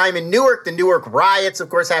interesting time in Newark. The Newark riots, of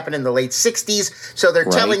course, happened in the late 60s. So they're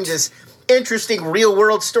telling this interesting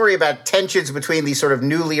real-world story about tensions between the sort of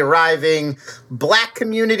newly arriving black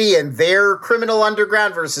community and their criminal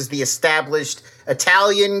underground versus the established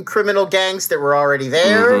Italian criminal gangs that were already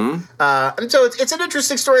there. And so it's an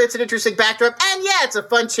interesting story. It's an interesting backdrop. And, yeah, it's a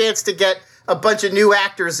fun chance to get a bunch of new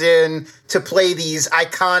actors in to play these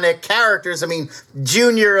iconic characters. I mean,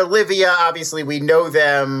 Junior, Olivia, obviously we know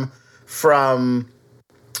them from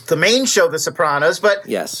the main show, The Sopranos, but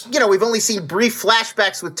we've only seen brief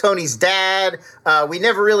flashbacks with Tony's dad. We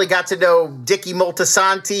never really got to know Dickie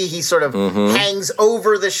Moltisanti. He sort of hangs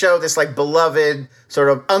over the show, this like beloved sort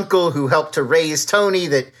of uncle who helped to raise Tony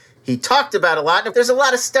that he talked about a lot. There's a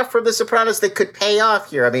lot of stuff from The Sopranos that could pay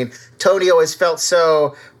off here. I mean, Tony always felt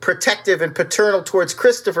so protective and paternal towards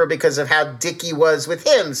Christopher because of how Dickie was with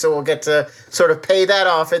him. So we'll get to sort of pay that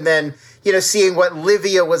off. And then seeing what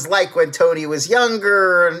Livia was like when Tony was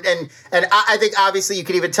younger. And I think obviously you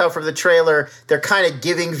can even tell from the trailer, they're kind of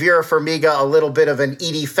giving Vera Farmiga a little bit of an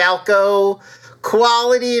Edie Falco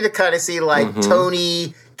quality to kind of see like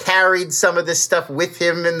Tony carried some of this stuff with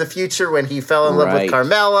him in the future when he fell in love with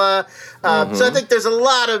Carmela. So I think there's a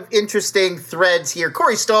lot of interesting threads here.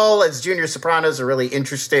 Corey Stoll as Junior Soprano is a really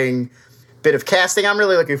interesting bit of casting. I'm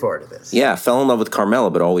really looking forward to this. Yeah, fell in love with Carmela,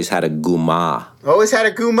 but always had a Guma. Always had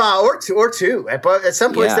a Guma or two. At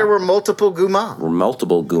some points, there were multiple Guma.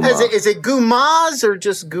 Multiple Guma. Is it Gumas or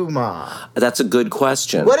just Guma? That's a good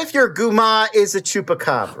question. What if your Guma is a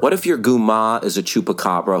chupacabra? What if your Guma is a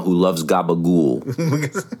chupacabra who loves gabagool?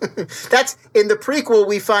 That's in the prequel.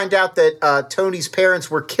 We find out that Tony's parents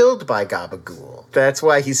were killed by gabagool. That's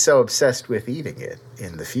why he's so obsessed with eating it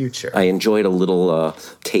in the future. I enjoyed a little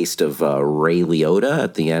taste of Ray Liotta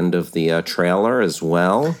at the end of the trailer as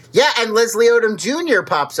well. Yeah, and Leslie Odom Jr.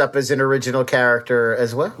 pops up as an original character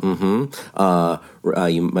as well.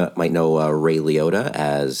 You might know Ray Liotta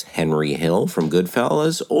as Henry Hill from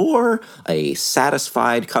Goodfellas, or a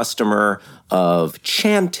satisfied customer of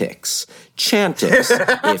Chantix. Chantix,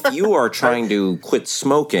 if you are trying to quit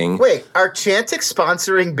smoking... Wait, are Chantix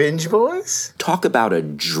sponsoring Binge Boys? Talk about a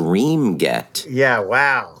dream get. Yeah,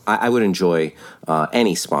 wow. I would enjoy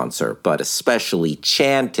any sponsor, but especially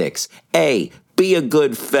Chantix. Be a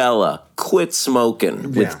good fella. Quit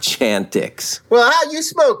smoking with Chantix. Well, you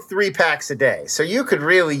smoke 3 packs a day, so you could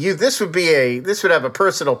really this would have a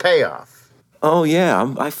personal payoff. Oh yeah,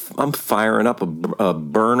 I'm firing up a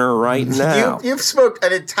burner right now. You've smoked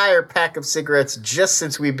an entire pack of cigarettes just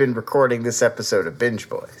since we've been recording this episode of Binge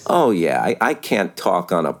Boys. Oh yeah, I can't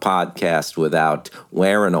talk on a podcast without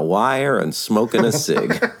wearing a wire and smoking a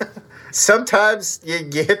cig. Sometimes you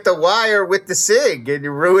hit the wire with the cig and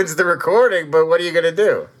it ruins the recording, but what are you going to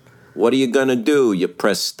do? What are you going to do? You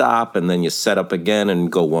press stop and then you set up again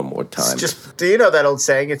and go one more time. Do you know that old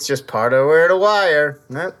saying? It's just part of wearing a wire.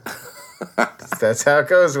 That's how it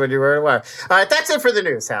goes when you're wearing a wire. All right, that's it for the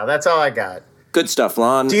news, Hal. That's all I got. Good stuff,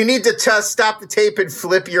 Lon. Do you need to stop the tape and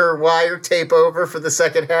flip your wire tape over for the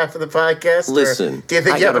second half of the podcast? Listen, do you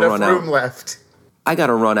think you have enough room left? I got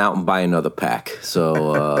to run out and buy another pack.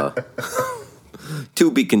 So,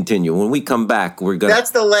 to be continued. When we come back, we're going to...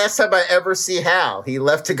 That's the last time I ever see Hal. He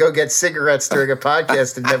left to go get cigarettes during a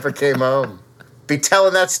podcast and never came home. Be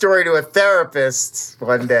telling that story to a therapist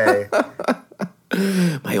one day.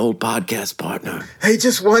 My old podcast partner. Hey,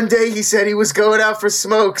 just one day he said he was going out for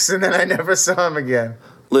smokes, and then I never saw him again.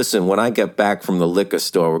 Listen, when I get back from the liquor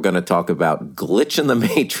store, we're going to talk about Glitch in the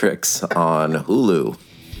Matrix on Hulu.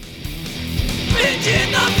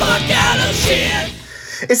 Binging the fuck out of shit.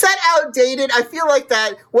 Is that outdated? I feel like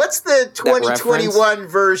that. What's the 2021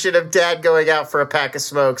 version of Dad going out for a pack of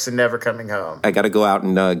smokes and never coming home? I got to go out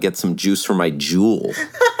and get some juice for my Juul.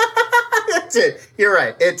 That's it. You're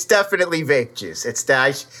right. It's definitely vape juice. It's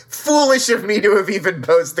foolish of me to have even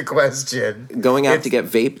posed the question. Going out to get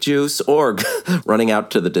vape juice or running out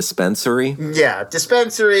to the dispensary? Yeah,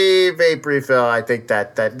 dispensary, vape refill. I think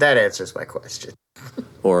that answers my question.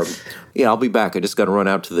 Or, yeah, I'll be back. I just got to run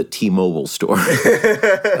out to the T-Mobile store.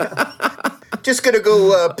 Just going to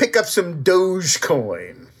go pick up some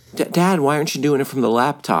Dogecoin. Dad, why aren't you doing it from the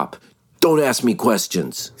laptop? Don't ask me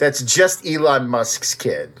questions. That's just Elon Musk's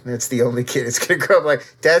kid. That's the only kid that's going to grow up like,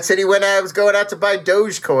 Dad said he was going out to buy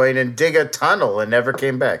Dogecoin and dig a tunnel and never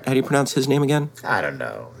came back. How do you pronounce his name again? I don't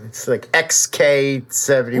know. It's like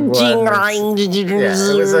XK71. Yeah,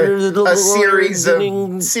 it was a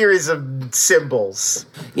series of symbols.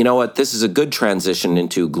 You know what? This is a good transition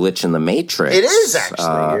into Glitch in the Matrix. It is,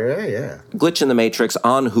 actually. Yeah. Glitch in the Matrix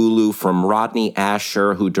on Hulu from Rodney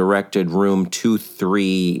Asher, who directed Room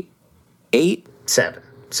 238. 7.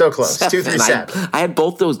 So close. 237. I had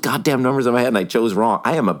both those goddamn numbers in my head and I chose wrong.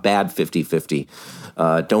 I am a bad 50-50.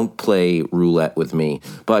 Don't play roulette with me.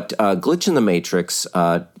 But Glitch in the Matrix,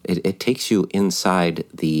 it takes you inside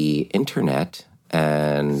the internet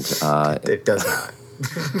and... it does not.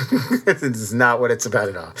 This is not what it's about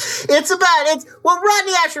at all.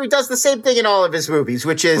 Rodney Asher does the same thing in all of his movies,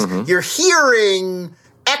 which is you're hearing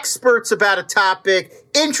experts about a topic,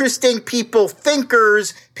 interesting people,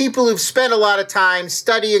 thinkers, people who've spent a lot of time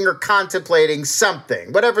studying or contemplating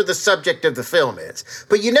something, whatever the subject of the film is.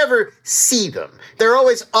 But you never see them. They're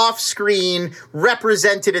always off-screen,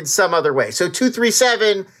 represented in some other way. So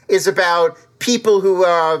 237 is about people who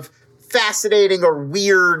have fascinating or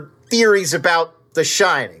weird theories about The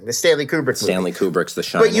Shining, the Stanley Kubrick movie. Stanley Kubrick's The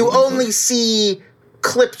Shining. But you only see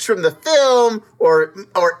clips from the film or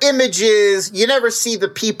images. You never see the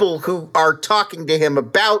people who are talking to him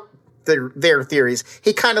about their theories.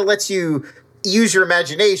 He kind of lets you use your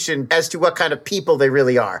imagination as to what kind of people they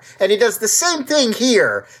really are. And he does the same thing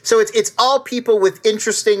here. So it's all people with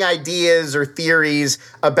interesting ideas or theories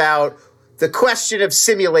about the question of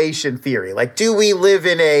simulation theory. Like, do we live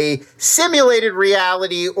in a simulated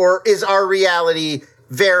reality, or is our reality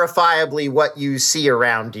verifiably what you see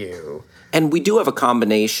around you? And we do have a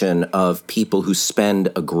combination of people who spend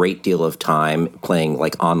a great deal of time playing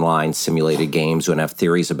like online simulated games and have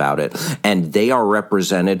theories about it. And they are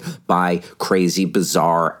represented by crazy,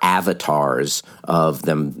 bizarre avatars of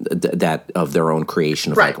them of their own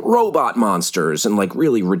creation of like robot monsters and like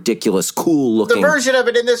really ridiculous, cool looking. The version of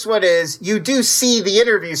it in this one is you do see the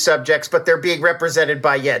interview subjects, but they're being represented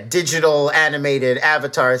by, digital animated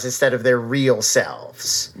avatars instead of their real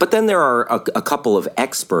selves. But then there are a couple of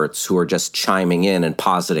experts who are just chiming in and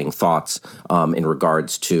positing thoughts in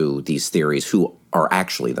regards to these theories who are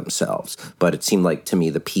actually themselves. But it seemed like to me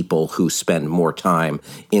the people who spend more time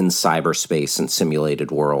in cyberspace and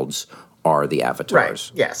simulated worlds are the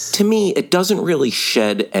avatars. Right, yes. To me, it doesn't really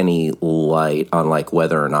shed any light on like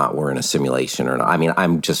whether or not we're in a simulation or not. I mean,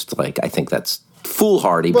 I'm just like, I think that's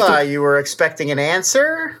foolhardy. Well, you were expecting an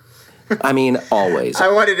answer? I mean, always. I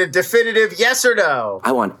wanted a definitive yes or no.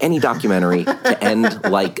 I want any documentary to end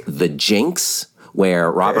like The Jinx,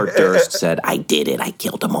 where Robert Durst said, I did it, I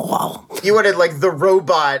killed them all. You wanted like The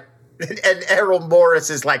Robot, and Errol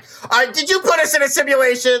Morris is like, did you put us in a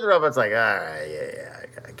simulation? The robot's like, all right, yeah.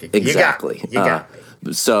 Exactly. You got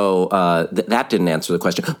me. So that didn't answer the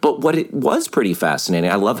question. But what it was pretty fascinating,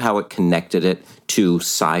 I love how it connected it to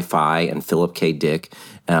sci-fi and Philip K. Dick,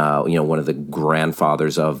 one of the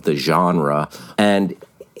grandfathers of the genre. And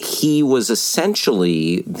he was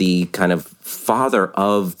essentially the kind of father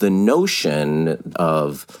of the notion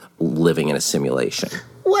of living in a simulation.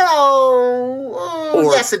 Well,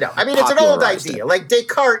 yes and no. I mean, it's an old idea. Like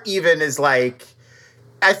Descartes even is like,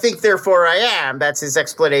 I think, therefore I am. That's his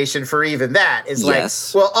explanation for even that. Is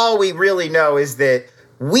yes. Like, well, all we really know is that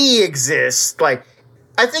we exist. Like,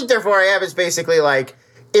 I think, therefore I am is basically like,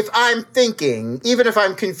 if I'm thinking, even if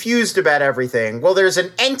I'm confused about everything, well, there's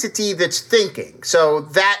an entity that's thinking. So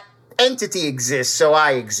that entity exists, so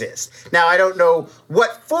I exist. Now, I don't know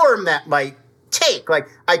what form that might take. Like,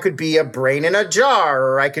 I could be a brain in a jar,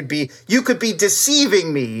 or you could be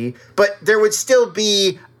deceiving me, but there would still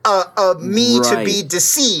be a me to be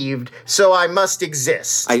deceived, so I must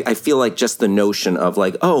exist. I feel like just the notion of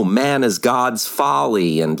like, oh, man is God's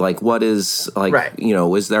folly, and like, what is like,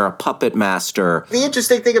 is there a puppet master? The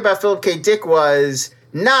interesting thing about Philip K. Dick was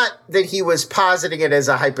not that he was positing it as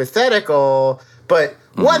a hypothetical, but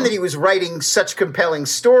one, that he was writing such compelling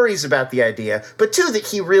stories about the idea, but two, that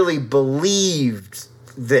he really believed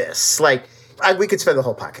this. Like, we could spend the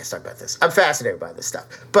whole podcast talking about this. I'm fascinated by this stuff.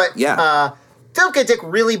 But Philip K. Dick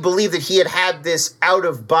really believed that he had this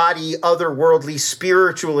out-of-body, otherworldly,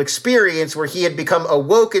 spiritual experience where he had become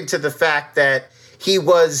awoken to the fact that he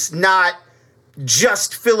was not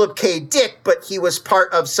just Philip K. Dick, but he was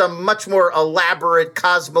part of some much more elaborate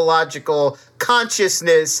cosmological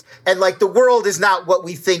consciousness, and like the world is not what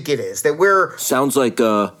we think it is. That we're... Sounds like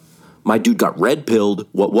my dude got red-pilled.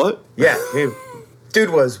 What? Yeah,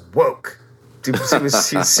 dude was woke. He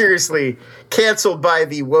was seriously canceled by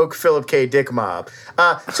the woke Philip K. Dick mob.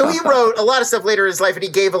 So he wrote a lot of stuff later in his life, and he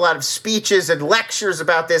gave a lot of speeches and lectures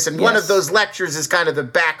about this, and one of those lectures is kind of the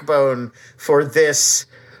backbone for this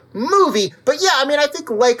movie. But yeah, I mean, I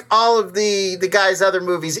think like all of the guy's other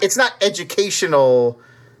movies, it's not educational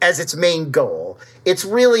as its main goal. It's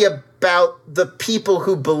really about the people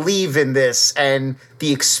who believe in this and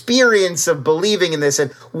the experience of believing in this,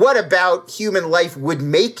 and what about human life would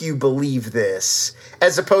make you believe this,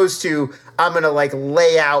 as opposed to, I'm going to like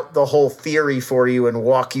lay out the whole theory for you and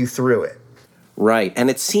walk you through it. Right. And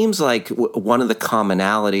it seems like one of the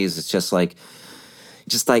commonalities is just like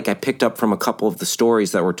I picked up from a couple of the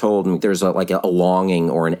stories that were told, and there's a longing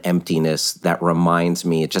or an emptiness that reminds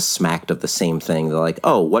me, it just smacked of the same thing. They're like,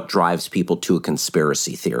 oh, what drives people to a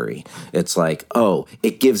conspiracy theory? It's like, oh,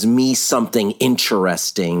 it gives me something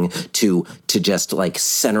interesting to just like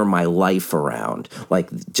center my life around, like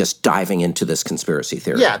just diving into this conspiracy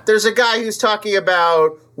theory. Yeah, there's a guy who's talking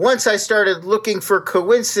about, once I started looking for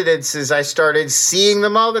coincidences, I started seeing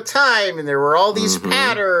them all the time, and there were all these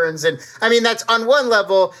patterns. And I mean, that's on one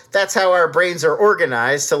level, that's how our brains are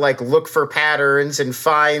organized, to like look for patterns and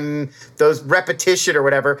find those repetition or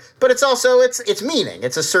whatever. But it's also, it's meaning.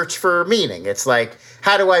 It's a search for meaning. It's like,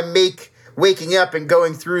 how do I make waking up and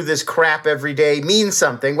going through this crap every day mean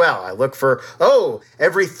something? Well, I look for,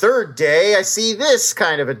 every third day I see this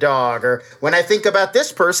kind of a dog. Or when I think about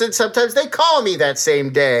this person, sometimes they call me that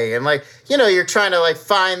same day. And like, you're trying to like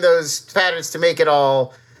find those patterns to make it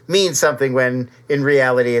all mean something when in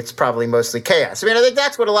reality it's probably mostly chaos. I mean, I think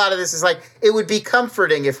that's what a lot of this is like. It would be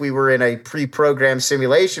comforting if we were in a pre-programmed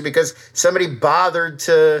simulation because somebody bothered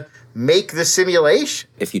to make the simulation.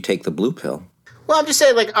 If you take the blue pill. Well, I'm just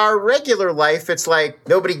saying, like, our regular life, it's like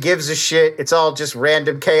nobody gives a shit. It's all just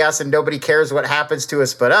random chaos and nobody cares what happens to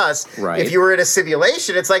us but us. Right. If you were in a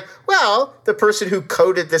simulation, it's like, well, the person who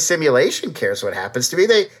coded the simulation cares what happens to me.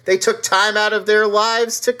 They took time out of their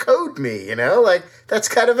lives to code me, you know? Like, that's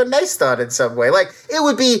kind of a nice thought in some way. Like, it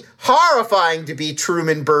would be horrifying to be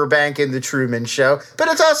Truman Burbank in The Truman Show, but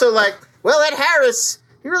it's also like, well, Ed Harris,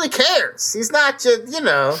 he really cares. He's not just, you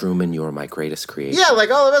know. Truman, you're my greatest creation. Yeah,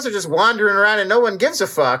 like all of us are just wandering around and no one gives a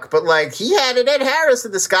fuck. But like he had an Ed Harris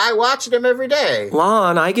in the sky watching him every day.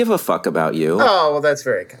 Lon, I give a fuck about you. Oh, well, that's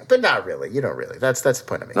very kind. But not really. You don't really. That's the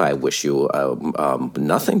point of me. I wish you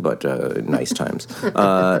nothing but nice times.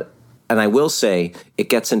 And I will say it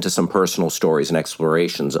gets into some personal stories and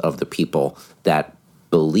explorations of the people that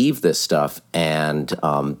believe this stuff. And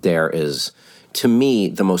there is... To me,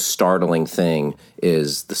 the most startling thing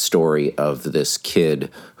is the story of this kid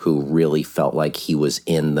who really felt like he was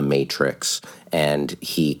in the Matrix, and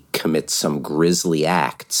he commits some grisly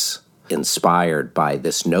acts inspired by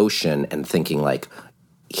this notion and thinking like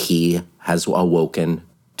he has awoken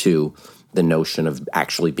to the notion of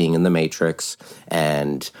actually being in the Matrix,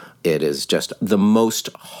 and it is just the most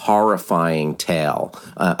horrifying tale,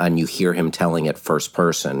 and you hear him telling it first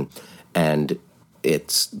person, and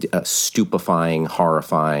it's stupefying,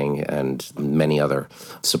 horrifying, and many other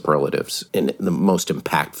superlatives. And the most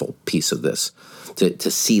impactful piece of this,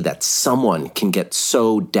 to see that someone can get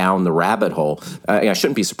so down the rabbit hole. I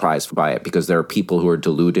shouldn't be surprised by it because there are people who are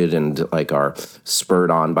deluded and like are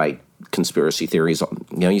spurred on by conspiracy theories.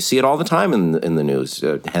 You know, you see it all the time in the news.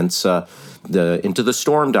 Hence the Into the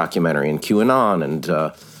Storm documentary and QAnon and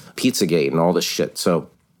Pizzagate and all this shit. So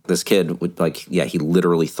this kid would he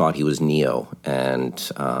literally thought he was Neo,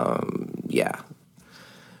 and yeah.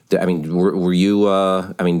 I mean, were you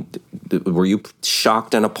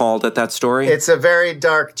shocked and appalled at that story? It's a very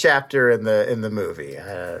dark chapter in the movie.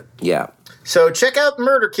 Yeah. So check out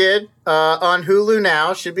Murder Kid on Hulu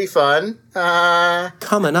now. Should be fun.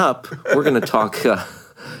 Coming up, we're going to talk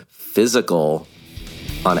Physical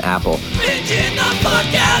on Apple. Binging the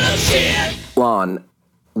fuck out of shit. Lon,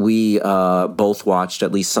 we both watched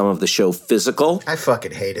at least some of the show Physical. I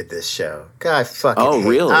fucking hated this show. God,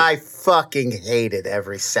 really? I fucking hated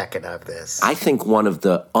every second of this. I think one of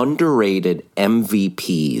the underrated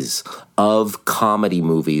MVPs of comedy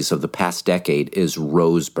movies of the past decade is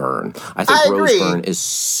Roseburn. I think Roseburn is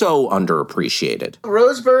so underappreciated.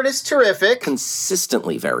 Roseburn is terrific.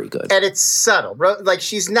 Consistently very good. And it's subtle. Like,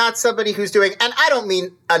 she's not somebody who's doing, and I don't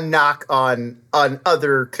mean a knock on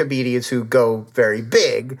other comedians who go very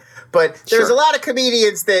big, but there's a lot of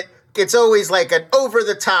comedians that it's always like an over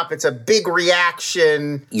the top. It's a big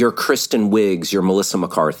reaction. Your Kristen Wiggs, your Melissa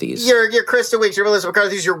McCarthy's. Your Kristen Wiggs, your Melissa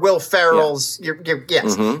McCarthy's, your Will Ferrell's. Yeah.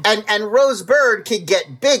 Yes. Mm-hmm. And Rose Byrne can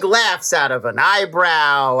get big laughs out of an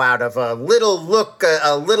eyebrow, out of a little look,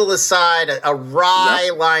 a little aside, a wry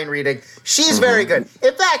line reading. She's very good.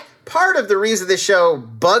 In fact, part of the reason this show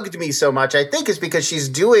bugged me so much, I think, is because she's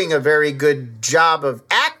doing a very good job of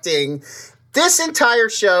acting. This entire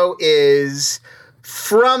show is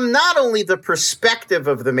from not only the perspective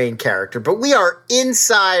of the main character, but we are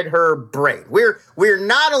inside her brain. We're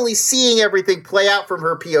not only seeing everything play out from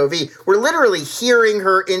her POV, we're literally hearing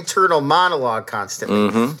her internal monologue constantly.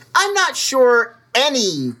 Mm-hmm. I'm not sure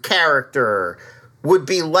any character would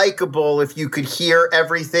be likable if you could hear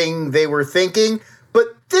everything they were thinking,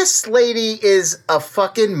 but this lady is a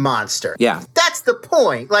fucking monster. Yeah. That's the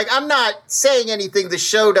point. Like, I'm not saying anything the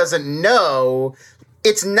show doesn't know.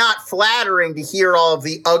 It's not flattering to hear all of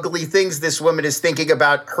the ugly things this woman is thinking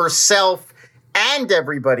about herself and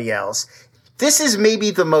everybody else. This is maybe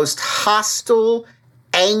the most hostile,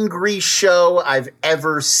 angry show I've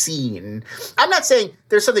ever seen. I'm not saying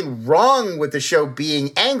there's something wrong with the show being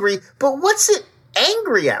angry, but what's it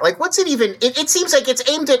angry at? Like, what's it even? It seems like it's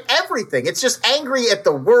aimed at everything. It's just angry at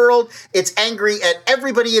the world. It's angry at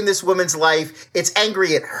everybody in this woman's life. It's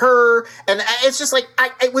angry at her. And it's just like,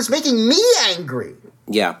 it was making me angry.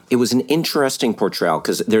 Yeah, it was an interesting portrayal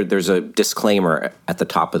because there's a disclaimer at the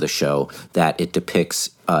top of the show that it depicts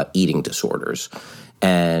eating disorders.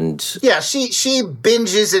 And yeah, she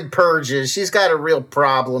binges and purges. She's got a real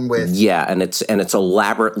problem with. Yeah, and it's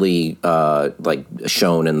elaborately like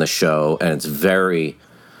shown in the show, and it's very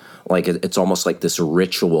Like it's almost like this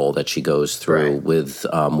ritual that she goes through with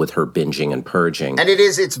her binging and purging. And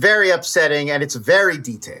it's very upsetting and it's very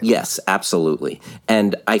detailed. Yes, absolutely.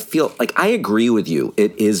 And I feel like I agree with you.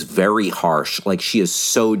 It is very harsh. Like she is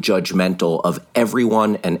so judgmental of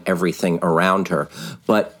everyone and everything around her.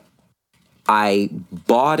 But I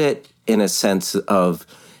bought it in a sense of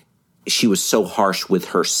she was so harsh with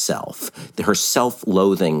herself. Her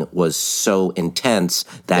self-loathing was so intense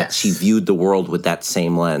that she viewed the world with that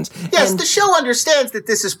same lens. Yes, and the show understands that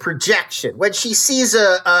this is projection. When she sees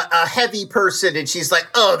a heavy person and she's like,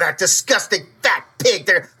 oh, that disgusting fat pig.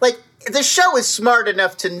 They're like, the show is smart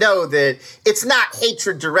enough to know that it's not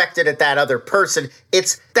hatred directed at that other person.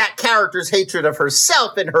 It's that character's hatred of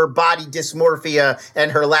herself and her body dysmorphia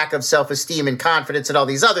and her lack of self-esteem and confidence and all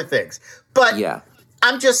these other things. But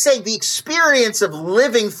I'm just saying the experience of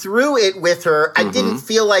living through it with her, I didn't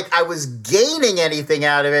feel like I was gaining anything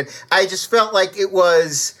out of it. I just felt like it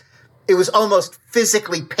was almost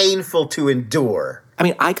physically painful to endure. I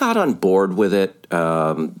mean, I got on board with it. It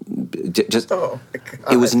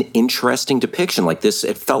was an interesting depiction. Like this,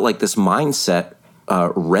 it felt like this mindset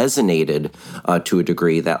resonated to a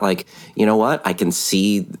degree that, like, you know what? I can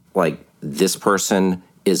see like this person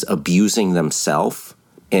is abusing themselves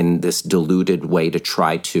in this diluted way to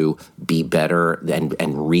try to be better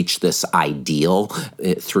and reach this ideal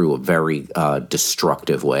through a very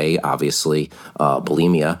destructive way, obviously,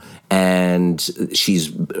 bulimia. And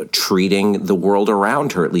she's treating the world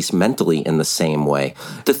around her, at least mentally, in the same way.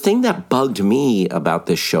 The thing that bugged me about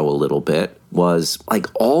this show a little bit was like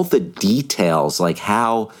all the details, like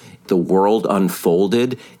how the world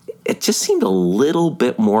unfolded. It just seemed a little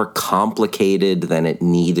bit more complicated than it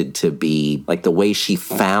needed to be. Like the way she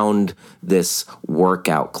found this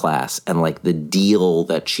workout class and like the deal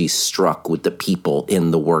that she struck with the people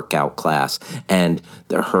in the workout class and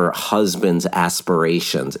her husband's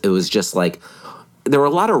aspirations. It was just like, there were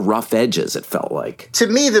a lot of rough edges, it felt like. To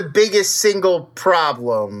me, the biggest single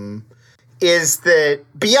problem is that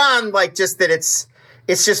beyond like just that it's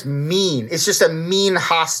just mean. It's just a mean,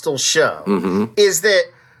 hostile show. Is that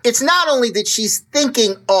it's not only that she's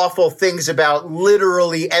thinking awful things about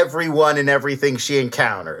literally everyone and everything she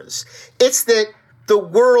encounters. It's that the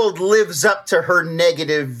world lives up to her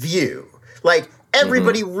negative view. Like,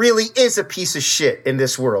 everybody really is a piece of shit in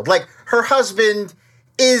this world. Like, her husband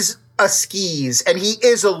is a skis and he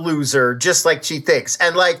is a loser, just like she thinks.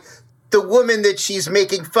 And, like, the woman that she's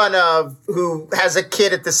making fun of who has a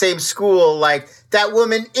kid at the same school, like, that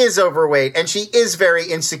woman is overweight and she is very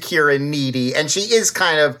insecure and needy and she is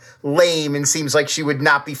kind of lame and seems like she would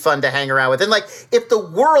not be fun to hang around with. And like, if the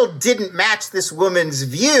world didn't match this woman's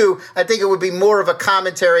view, I think it would be more of a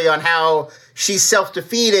commentary on how she's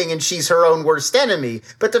self-defeating and she's her own worst enemy.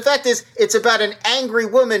 But the fact is, it's about an angry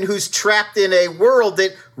woman who's trapped in a world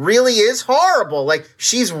that really is horrible. Like,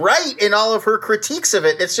 she's right in all of her critiques of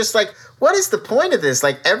it. It's just like, what is the point of this?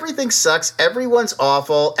 Like, everything sucks. Everyone's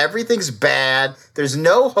awful. Everything's bad. There's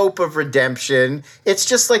no hope of redemption. It's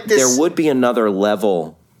just like this. There would be another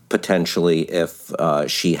level potentially if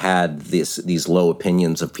she had these low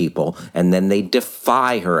opinions of people and then they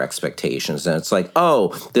defy her expectations. And it's like, oh,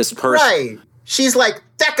 this person. Right. She's like,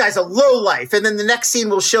 that guy's a lowlife. And then the next scene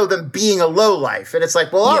will show them being a lowlife. And it's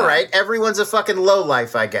like, well, all right, everyone's a fucking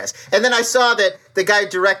lowlife, I guess. And then I saw that the guy who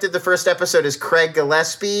directed the first episode is Craig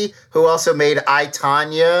Gillespie, who also made I,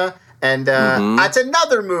 Tonya. And it's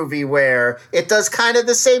another movie where it does kind of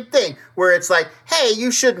the same thing, where it's like, hey,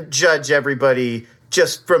 you shouldn't judge everybody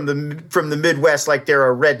just from the Midwest like they're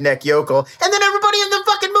a redneck yokel. And then everybody in the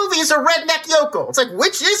fucking movie is a redneck yokel. It's like,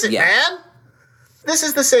 which is it, man? This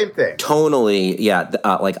is the same thing. Tonally,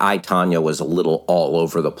 like I, Tonya was a little all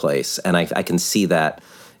over the place. And I can see that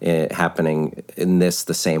happening in this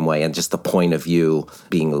the same way, and just the point of view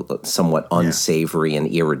being somewhat unsavory and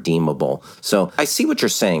irredeemable. So I see what you're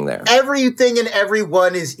saying there. Everything and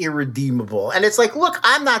everyone is irredeemable. And it's like, look,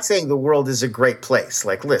 I'm not saying the world is a great place.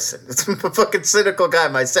 Like, listen, I'm a fucking cynical guy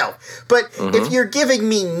myself. But if you're giving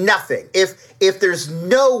me nothing, if there's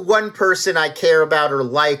no one person I care about or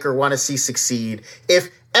like or want to see succeed, if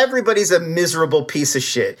everybody's a miserable piece of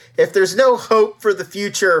shit, if there's no hope for the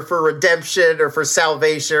future or for redemption or for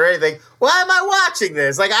salvation or anything, why am I watching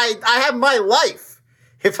this? Like, I have my life.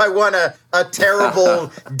 If I want a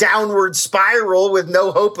terrible downward spiral with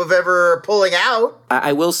no hope of ever pulling out.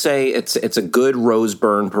 I will say it's a good Rose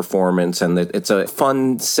Byrne performance, and it's a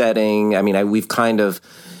fun setting. I mean, we've kind of,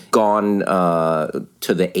 gone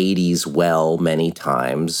to the 80s many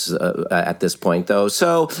times at this point, though.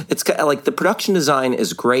 So it's like the production design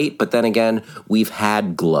is great, but then again, we've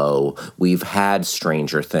had Glow, we've had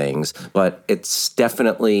Stranger Things, but it's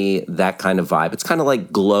definitely that kind of vibe. It's kind of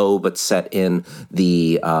like Glow, but set in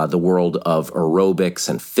the world of aerobics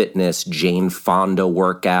and fitness, Jane Fonda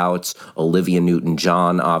workouts, Olivia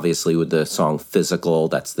Newton-John, obviously, with the song Physical.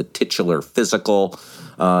 That's the titular Physical.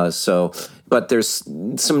 But there's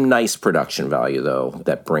some nice production value, though,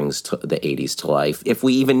 that brings the 80s to life. If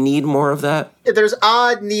we even need more of that. There's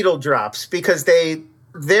odd needle drops because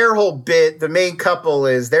their whole bit, the main couple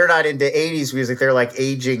is they're not into 80s music. They're like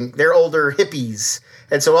they're older hippies.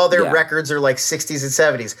 And so all their records are like 60s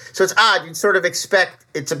and 70s. So it's odd. You'd sort of expect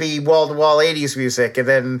it to be wall-to-wall 80s music. And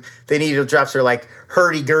then the needle drops are like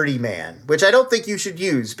Hurdy-Gurdy Man, which I don't think you should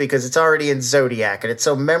use because it's already in Zodiac. And it's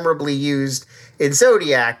so memorably used in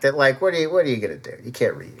Zodiac that, like, what are you going to do? You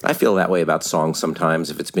can't read. I feel that way about songs sometimes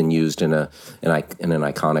if it's been used in an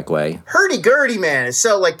iconic way. Hurdy-Gurdy Man is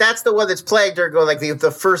so, like, that's the one that's played during, like,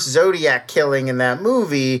 the first Zodiac killing in that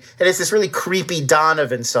movie. And it's this really creepy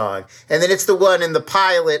Donovan song. And then it's the one in the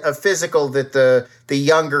pilot of Physical that the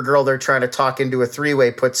younger girl they're trying to talk into a three-way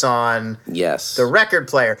puts on the record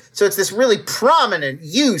player. So it's this really prominent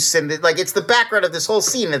use, and it's the background of this whole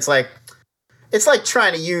scene. It's like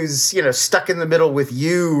trying to use, Stuck in the Middle with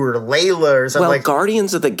You or Layla or something. Well,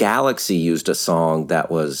 Guardians of the Galaxy used a song that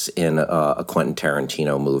was in a Quentin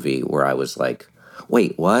Tarantino movie where I was like,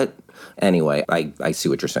 wait, what? Anyway, I see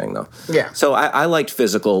what you're saying, though. Yeah. So I liked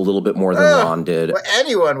Physical a little bit more than Lon did. Well,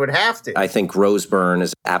 anyone would have to. I think Roseburn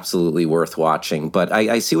is absolutely worth watching, but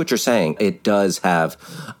I see what you're saying. It does have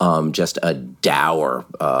just a dour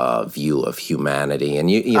view of humanity. And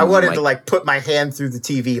I wanted to, put my hand through the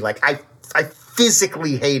TV. I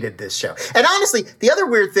physically hated this show. And honestly, the other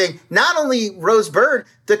weird thing, not only Rose Byrne,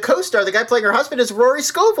 the co-star, the guy playing her husband, is Rory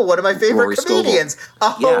Scovel, one of my favorite comedians.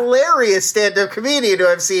 Hilarious stand-up comedian who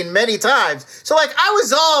I've seen many times. So, I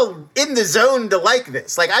was all in the zone to like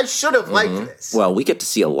this. I should have liked this. Well, we get to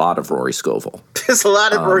see a lot of Rory Scovel. There's a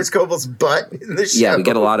lot of Rory Scovel's butt in the show. Yeah, we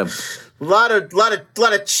get a lot of... lot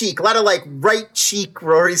of cheek, a lot of right cheek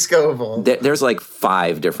Rory Scovel. There's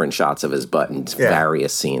 5 different shots of his butt in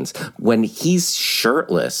various scenes. When he's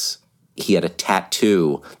shirtless, he had a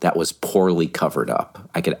tattoo that was poorly covered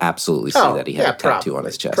up. I could absolutely see that he had a tattoo on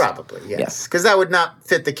his chest. Probably, yes. Because that would not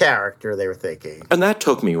fit the character they were thinking. And that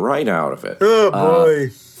took me right out of it. Oh, boy.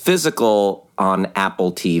 Physical on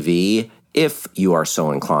Apple TV, if you are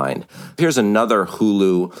so inclined. Here's another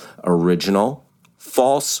Hulu original,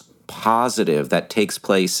 False Positive, that takes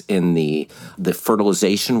place in the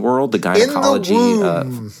fertilization world, the gynecology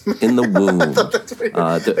in the womb.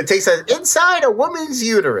 It takes us inside a woman's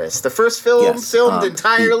uterus. The first film filmed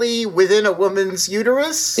entirely within a woman's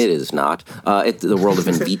uterus. It is not. The world of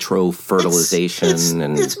in vitro fertilization,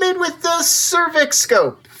 it's made with the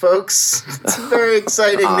cervixscope, folks. It's a very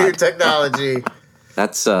exciting new technology.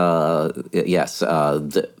 That's, yes,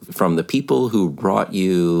 from the people who brought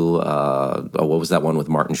you, what was that one with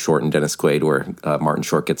Martin Short and Dennis Quaid where Martin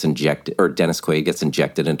Short gets injected, or Dennis Quaid gets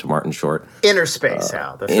injected into Martin Short? Inner Space,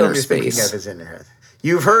 Hal. The film you're thinking of is Inner.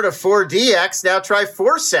 You've heard of 4DX, now try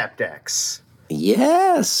ForceptX.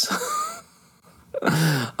 Yes.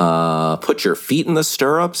 Put your feet in the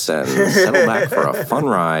stirrups and settle back for a fun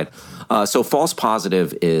ride. So False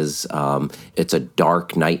Positive is, it's a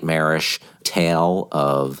dark, nightmarish tale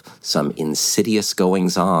of some insidious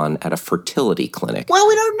goings-on at a fertility clinic. Well,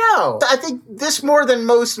 we don't know. I think this, more than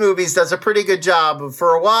most movies, does a pretty good job of,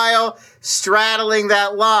 for a while, straddling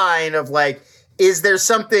that line of, is there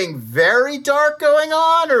something very dark going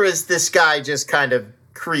on, or is this guy just kind of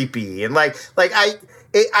creepy? And,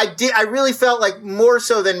 I really felt like more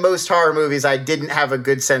so than most horror movies, I didn't have a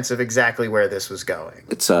good sense of exactly where this was going.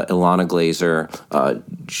 It's Ilana Glazer,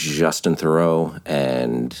 Justin Theroux,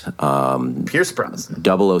 and Pierce Brosnan.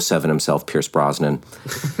 007 himself, Pierce Brosnan.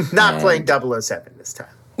 Not playing 007 this time.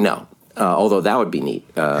 No. Although that would be neat.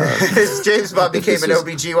 James Bond became an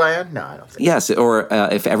OBGYN? No, I don't think yes, or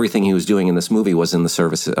if everything he was doing in this movie was in the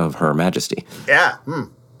service of Her Majesty. Yeah.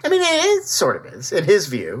 I mean, it sort of is, in his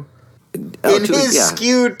view. In his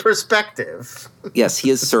skewed perspective. Yes, he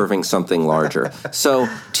is serving something larger. So,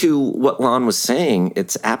 to what Lon was saying,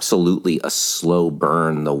 it's absolutely a slow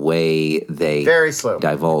burn the way they very slow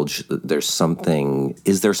divulge. There's something.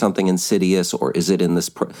 Is there something insidious, or is it in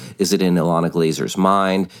this? Is it in Ilana Glazer's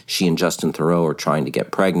mind? She and Justin Theroux are trying to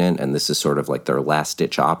get pregnant, and this is sort of like their last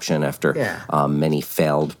ditch option after many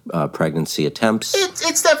failed pregnancy attempts.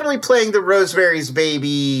 It's definitely playing the Rosemary's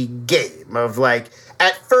Baby game of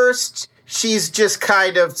at first, she's just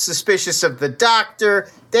kind of suspicious of the doctor.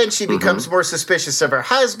 Then she becomes more suspicious of her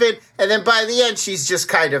husband. And then by the end, she's just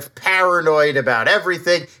kind of paranoid about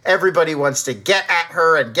everything. Everybody wants to get at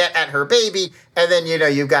her and get at her baby. And then,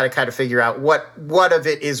 you've got to kind of figure out what of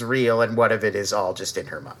it is real and what of it is all just in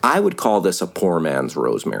her mind. I would call this a poor man's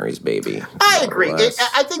Rosemary's Baby. I agree.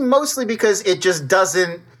 I think mostly because it just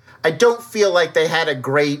doesn't, I don't feel like they had a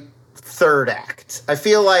great third act. I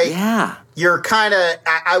feel like you're kind of,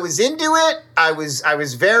 I was into it. I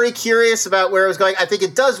was very curious about where it was going. I think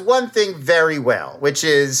it does one thing very well, which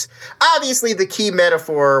is obviously the key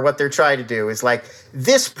metaphor. What they're trying to do is like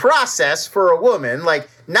this process for a woman, like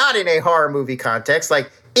not in a horror movie context,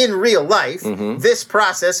 like in real life, this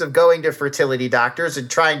process of going to fertility doctors and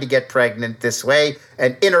trying to get pregnant this way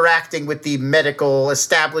and interacting with the medical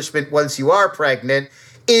establishment once you are pregnant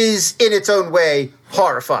is in its own way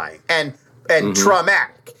horrifying and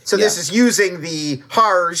traumatic. So this is using the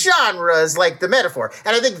horror genre as like the metaphor.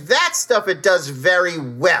 And I think that stuff it does very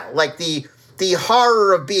well. Like the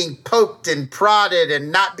horror of being poked and prodded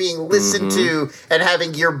and not being listened to and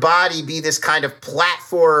having your body be this kind of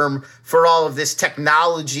platform for all of this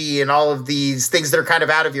technology and all of these things that are kind of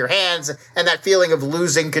out of your hands and that feeling of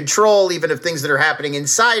losing control even of things that are happening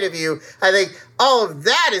inside of you. I think all of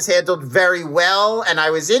that is handled very well and I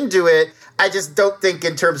was into it. I just don't think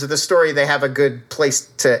in terms of the story they have a good place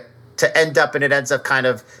to end up, and it ends up kind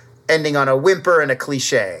of ending on a whimper and a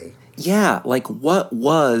cliche. Yeah, like what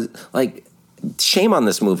was, like, shame on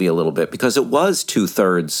this movie a little bit because it was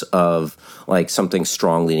 2/3 of like something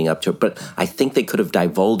strong leading up to it, but I think they could have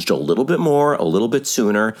divulged a little bit more, a little bit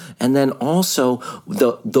sooner, and then also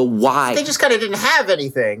the why. They just kind of didn't have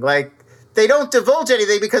anything, like they don't divulge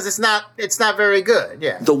anything because it's not very good.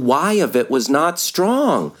 Yeah. The why of it was not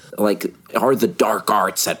strong. Like, are the dark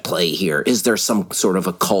arts at play here? Is there some sort of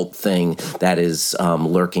occult thing that is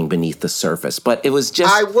lurking beneath the surface? But it was just...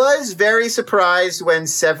 I was very surprised when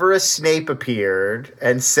Severus Snape appeared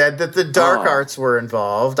and said that the dark arts were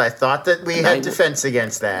involved. I thought that we had defense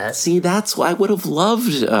against that. See, that's why I would have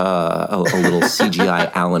loved a little CGI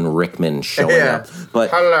Alan Rickman showing up.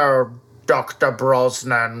 But hello, Dr.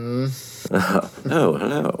 Brosnan. Oh,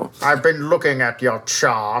 hello. I've been looking at your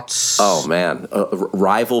charts. Oh, man.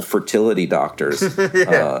 Rival fertility doctors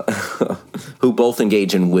who both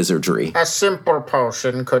engage in wizardry. A simple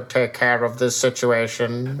potion could take care of this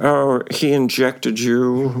situation. Oh, he injected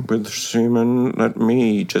you with semen. Let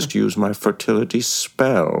me just use my fertility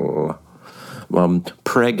spell.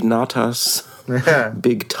 Pregnatus.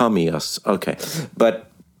 Big tummy-us. Okay. But,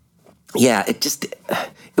 yeah, it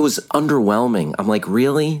was underwhelming. I'm like,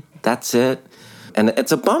 really? That's it? And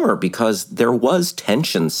it's a bummer because there was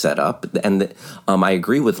tension set up, and I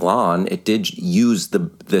agree with Lon. It did use the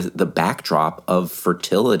backdrop of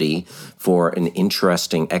fertility for an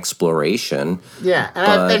interesting exploration. Yeah,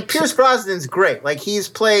 and Pierce Brosnan's great. Like he's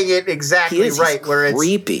playing it exactly right, where it's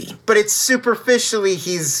creepy, but it's superficially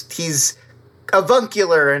he's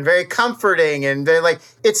avuncular and very comforting, and like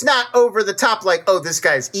it's not over the top like, oh, this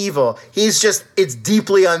guy's evil. It's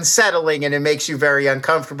deeply unsettling and it makes you very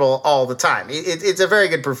uncomfortable all the time. It's a very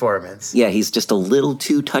good performance. Yeah, he's just a little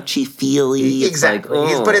too touchy-feely. Exactly.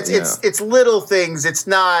 But it's little things. It's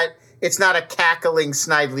not a cackling,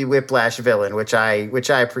 snidely Whiplash villain, which I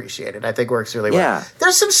appreciated. I think works really well. Yeah.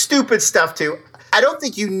 There's some stupid stuff too. I don't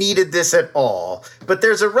think you needed this at all, but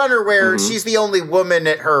there's a runner where she's the only woman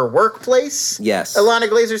at her workplace. Yes. Ilana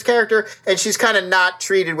Glazer's character, and she's kind of not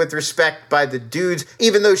treated with respect by the dudes.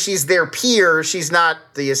 Even though she's their peer, she's not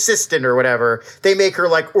the assistant or whatever. They make her,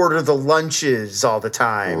 like, order the lunches all the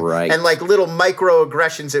time. Right. And, like, little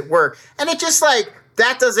microaggressions at work. And it just, like...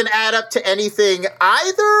 that doesn't add up to anything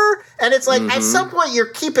either. And it's like, at some point, you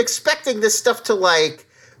keep expecting this stuff to, like...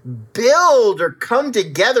 build or come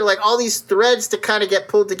together, like all these threads to kind of get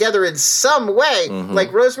pulled together in some way.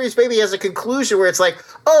 Like Rosemary's Baby has a conclusion where it's like,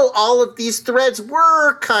 oh, all of these threads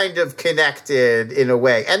were kind of connected in a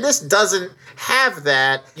way. And this doesn't have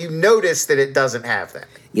that. You notice that it doesn't have that.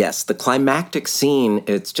 Yes, the climactic scene,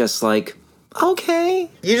 it's just like, okay.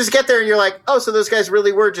 You just get there and you're like, oh, so those guys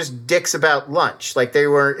really were just dicks about lunch. Like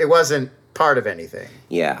it wasn't part of anything.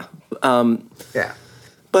 Yeah. Yeah.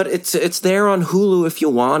 But it's there on Hulu if you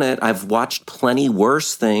want it. I've watched plenty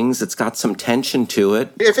worse things. It's got some tension to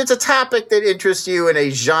it. If it's a topic that interests you in a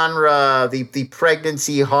genre, the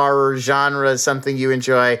pregnancy horror genre is something you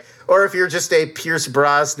enjoy, or if you're just a Pierce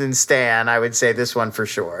Brosnan stan, I would say this one for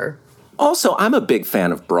sure. Also, I'm a big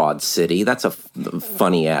fan of Broad City. That's a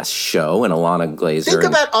funny-ass show, and Ilana Glazer. Think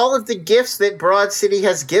about all of the gifts that Broad City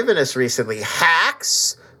has given us recently.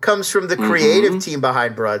 Hacks, comes from the creative team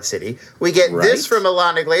behind Broad City. We get this from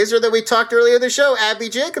Ilana Glazer that we talked earlier in the show, Abby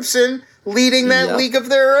Jacobson, leading that League of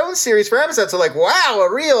Their Own series for Amazon. So like,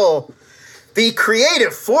 wow, the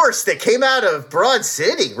creative force that came out of Broad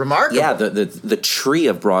City. Remarkable. Yeah, the tree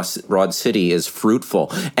of Broad City is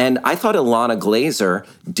fruitful. And I thought Ilana Glazer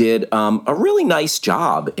did a really nice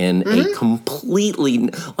job in a completely,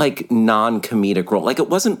 non-comedic role. Like, it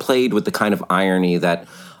wasn't played with the kind of irony that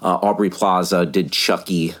Aubrey Plaza did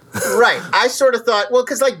Chucky. Right. I sort of thought, well,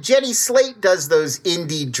 because Jenny Slate does those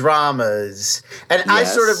indie dramas, and I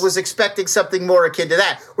sort of was expecting something more akin to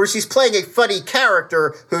that, where she's playing a funny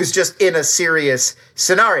character who's just in a serious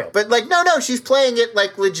scenario. But no, she's playing it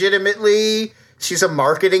legitimately. She's a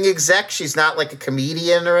marketing exec. She's not a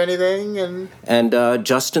comedian or anything. And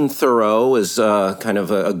Justin Theroux is kind of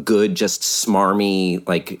a good, just smarmy,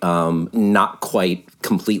 not quite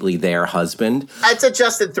completely there husband. It's a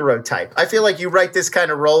Justin Theroux type. I feel like you write this kind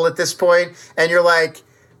of role at this point, and you're like,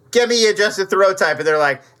 give me a Justin Theroux type. And they're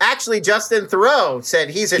like, actually, Justin Theroux said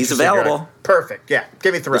he's interested. He's available. Like, perfect. Yeah,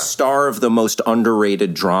 give me Theroux. The star of the most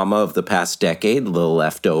underrated drama of the past decade, The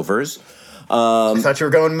Leftovers. I thought you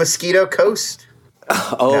were going Mosquito Coast.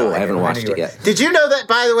 I haven't watched it yet. Did you know that,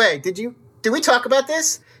 by the way, did we talk about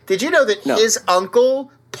this? Did you know that his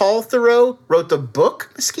uncle, Paul Theroux, wrote the book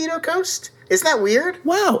Mosquito Coast? Isn't that weird?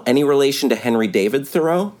 Wow. Any relation to Henry David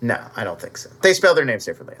Thoreau? No, I don't think so. They spell their names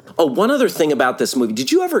differently. Oh, one other thing about this movie.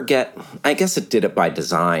 Did you ever get, I guess it did it by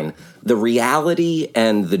design, the reality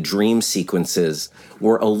and the dream sequences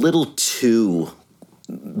were a little too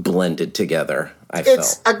blended together, I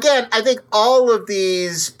felt. Again, I think all of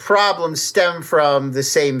these problems stem from the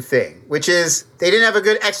same thing, which is they didn't have a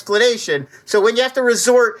good explanation. So when you have to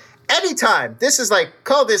resort anytime, this is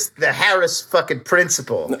call this the Harris fucking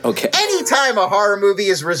principle. Okay. Anytime a horror movie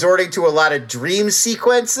is resorting to a lot of dream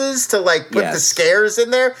sequences to put the scares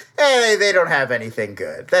in there, they don't have anything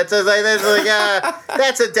good. That's a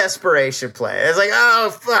desperation play. It's oh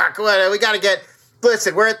fuck, what we got to get.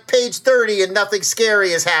 Listen, we're at page 30 and nothing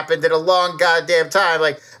scary has happened in a long goddamn time.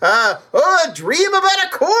 A dream about a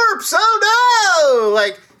corpse. Oh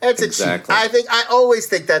no! That's a cheat. I always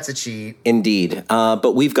think that's a cheat. Indeed.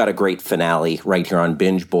 But we've got a great finale right here on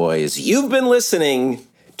Binge Boys. You've been listening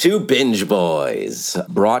to Binge Boys,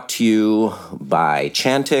 brought to you by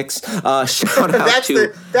Chantix. Shout out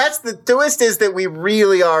That's the twist, is that we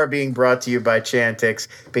really are being brought to you by Chantix,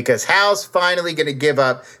 because Hal's finally going to give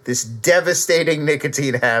up this devastating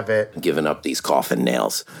nicotine habit. Giving up these coffin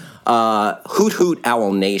nails. Hoot Hoot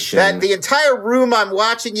Owl Nation. The entire room I'm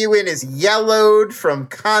watching you in is yellowed from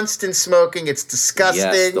constant smoking. It's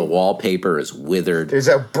disgusting. Yes, the wallpaper is withered. There's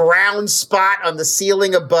a brown spot on the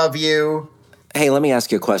ceiling above you. Hey, let me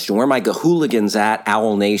ask you a question. Where are my gahooligans at?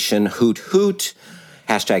 Owl Nation, hoot hoot.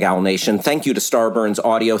 Hashtag Owl Nation. Thank you to Starburns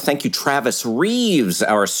Audio. Thank you, Travis Reeves,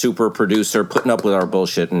 our super producer, putting up with our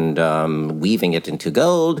bullshit and weaving it into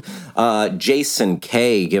gold. Jason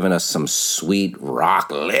K giving us some sweet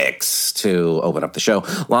rock licks to open up the show.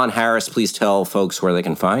 Lon Harris, please tell folks where they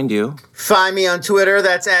can find you. Find me on Twitter.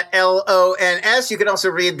 That's at LONS. You can also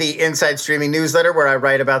read the Inside Streaming newsletter where I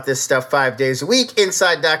write about this stuff 5 days a week.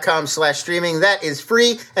 Inside.com/streaming. That is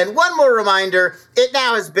free. And one more reminder, it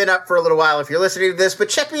now has been up for a little while if you're listening to this, but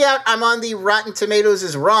check me out. I'm on the Rotten Tomatoes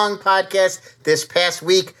is Wrong podcast this past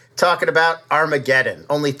week talking about Armageddon.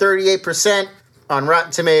 Only 38% on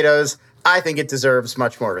Rotten Tomatoes. I think it deserves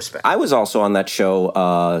much more respect. I was also on that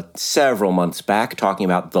show several months back talking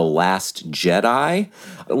about The Last Jedi.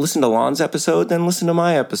 Listen to Lon's episode, then listen to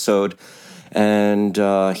my episode, and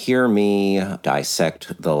hear me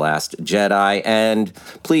dissect The Last Jedi. And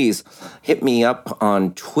please hit me up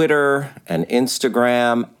on Twitter and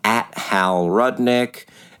Instagram at Hal Rudnick.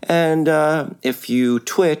 And if you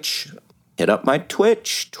Twitch, hit up my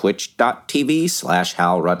Twitch,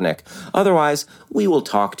 twitch.tv/Hal Rudnick. Otherwise, we will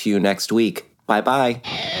talk to you next week. Bye-bye.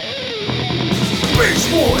 Binge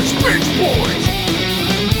Boys, Binge Boys.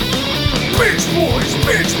 Binge Boys,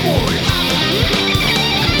 Binge Boys.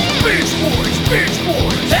 Binge Boys, Binge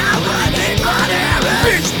Boys.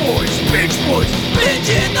 Binge Boys, Binge Boys. Binge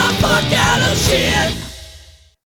the fuck out of shit.